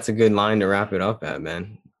 I think that's a good line to wrap it up at,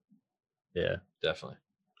 man. Yeah, definitely.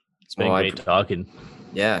 It's been great talking.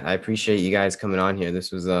 Yeah, I appreciate you guys coming on here.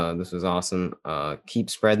 This was awesome. Keep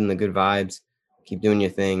spreading the good vibes. Keep doing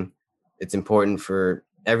your thing. It's important for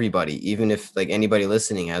everybody, even if like anybody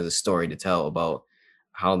listening has a story to tell about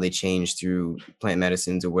how they change through plant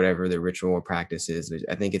medicines or whatever their ritual or practice is.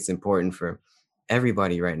 I think it's important for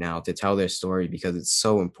everybody right now to tell their story because it's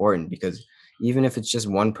so important. Because even if it's just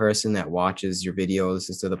one person that watches your video,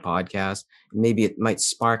 listens to the podcast, maybe it might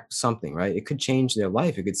spark something, right? It could change their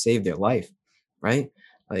life. It could save their life, right?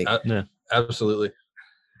 Like, absolutely.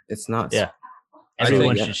 It's nuts. Yeah.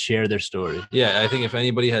 Everyone should share their story. Yeah, I think if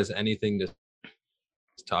anybody has anything to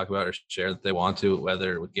talk about or share that they want to,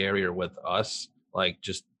 whether with Gary or with us, like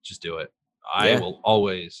just do it. I will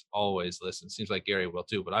always listen. Seems like Gary will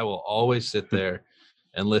too, but I will always sit there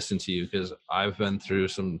and listen to you because I've been through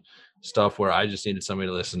some stuff where I just needed somebody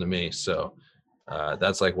to listen to me. So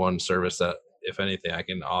that's like one service that, if anything, I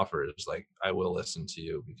can offer is like I will listen to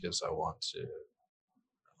you because I want you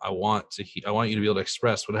to be able to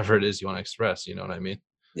express whatever it is you want to express. You know what I mean?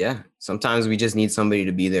 Yeah. Sometimes we just need somebody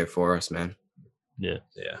to be there for us, man. Yeah.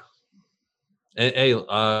 Yeah. And, hey,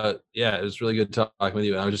 yeah, it was really good talking with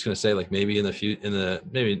you. And I was just gonna say, like, maybe in the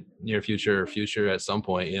maybe near future at some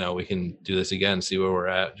point, you know, we can do this again, see where we're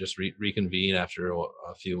at, just reconvene after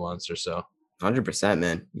a few months or so. 100%,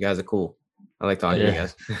 man. You guys are cool. I like talking to you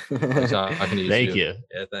guys. I like talking to you. Thank you.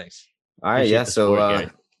 Yeah, thanks. All right, yeah. So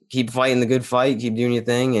keep fighting the good fight, keep doing your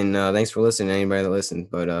thing, and thanks for listening to anybody that listened.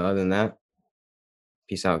 But other than that,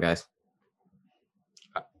 peace out, guys.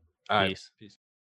 All right. Peace.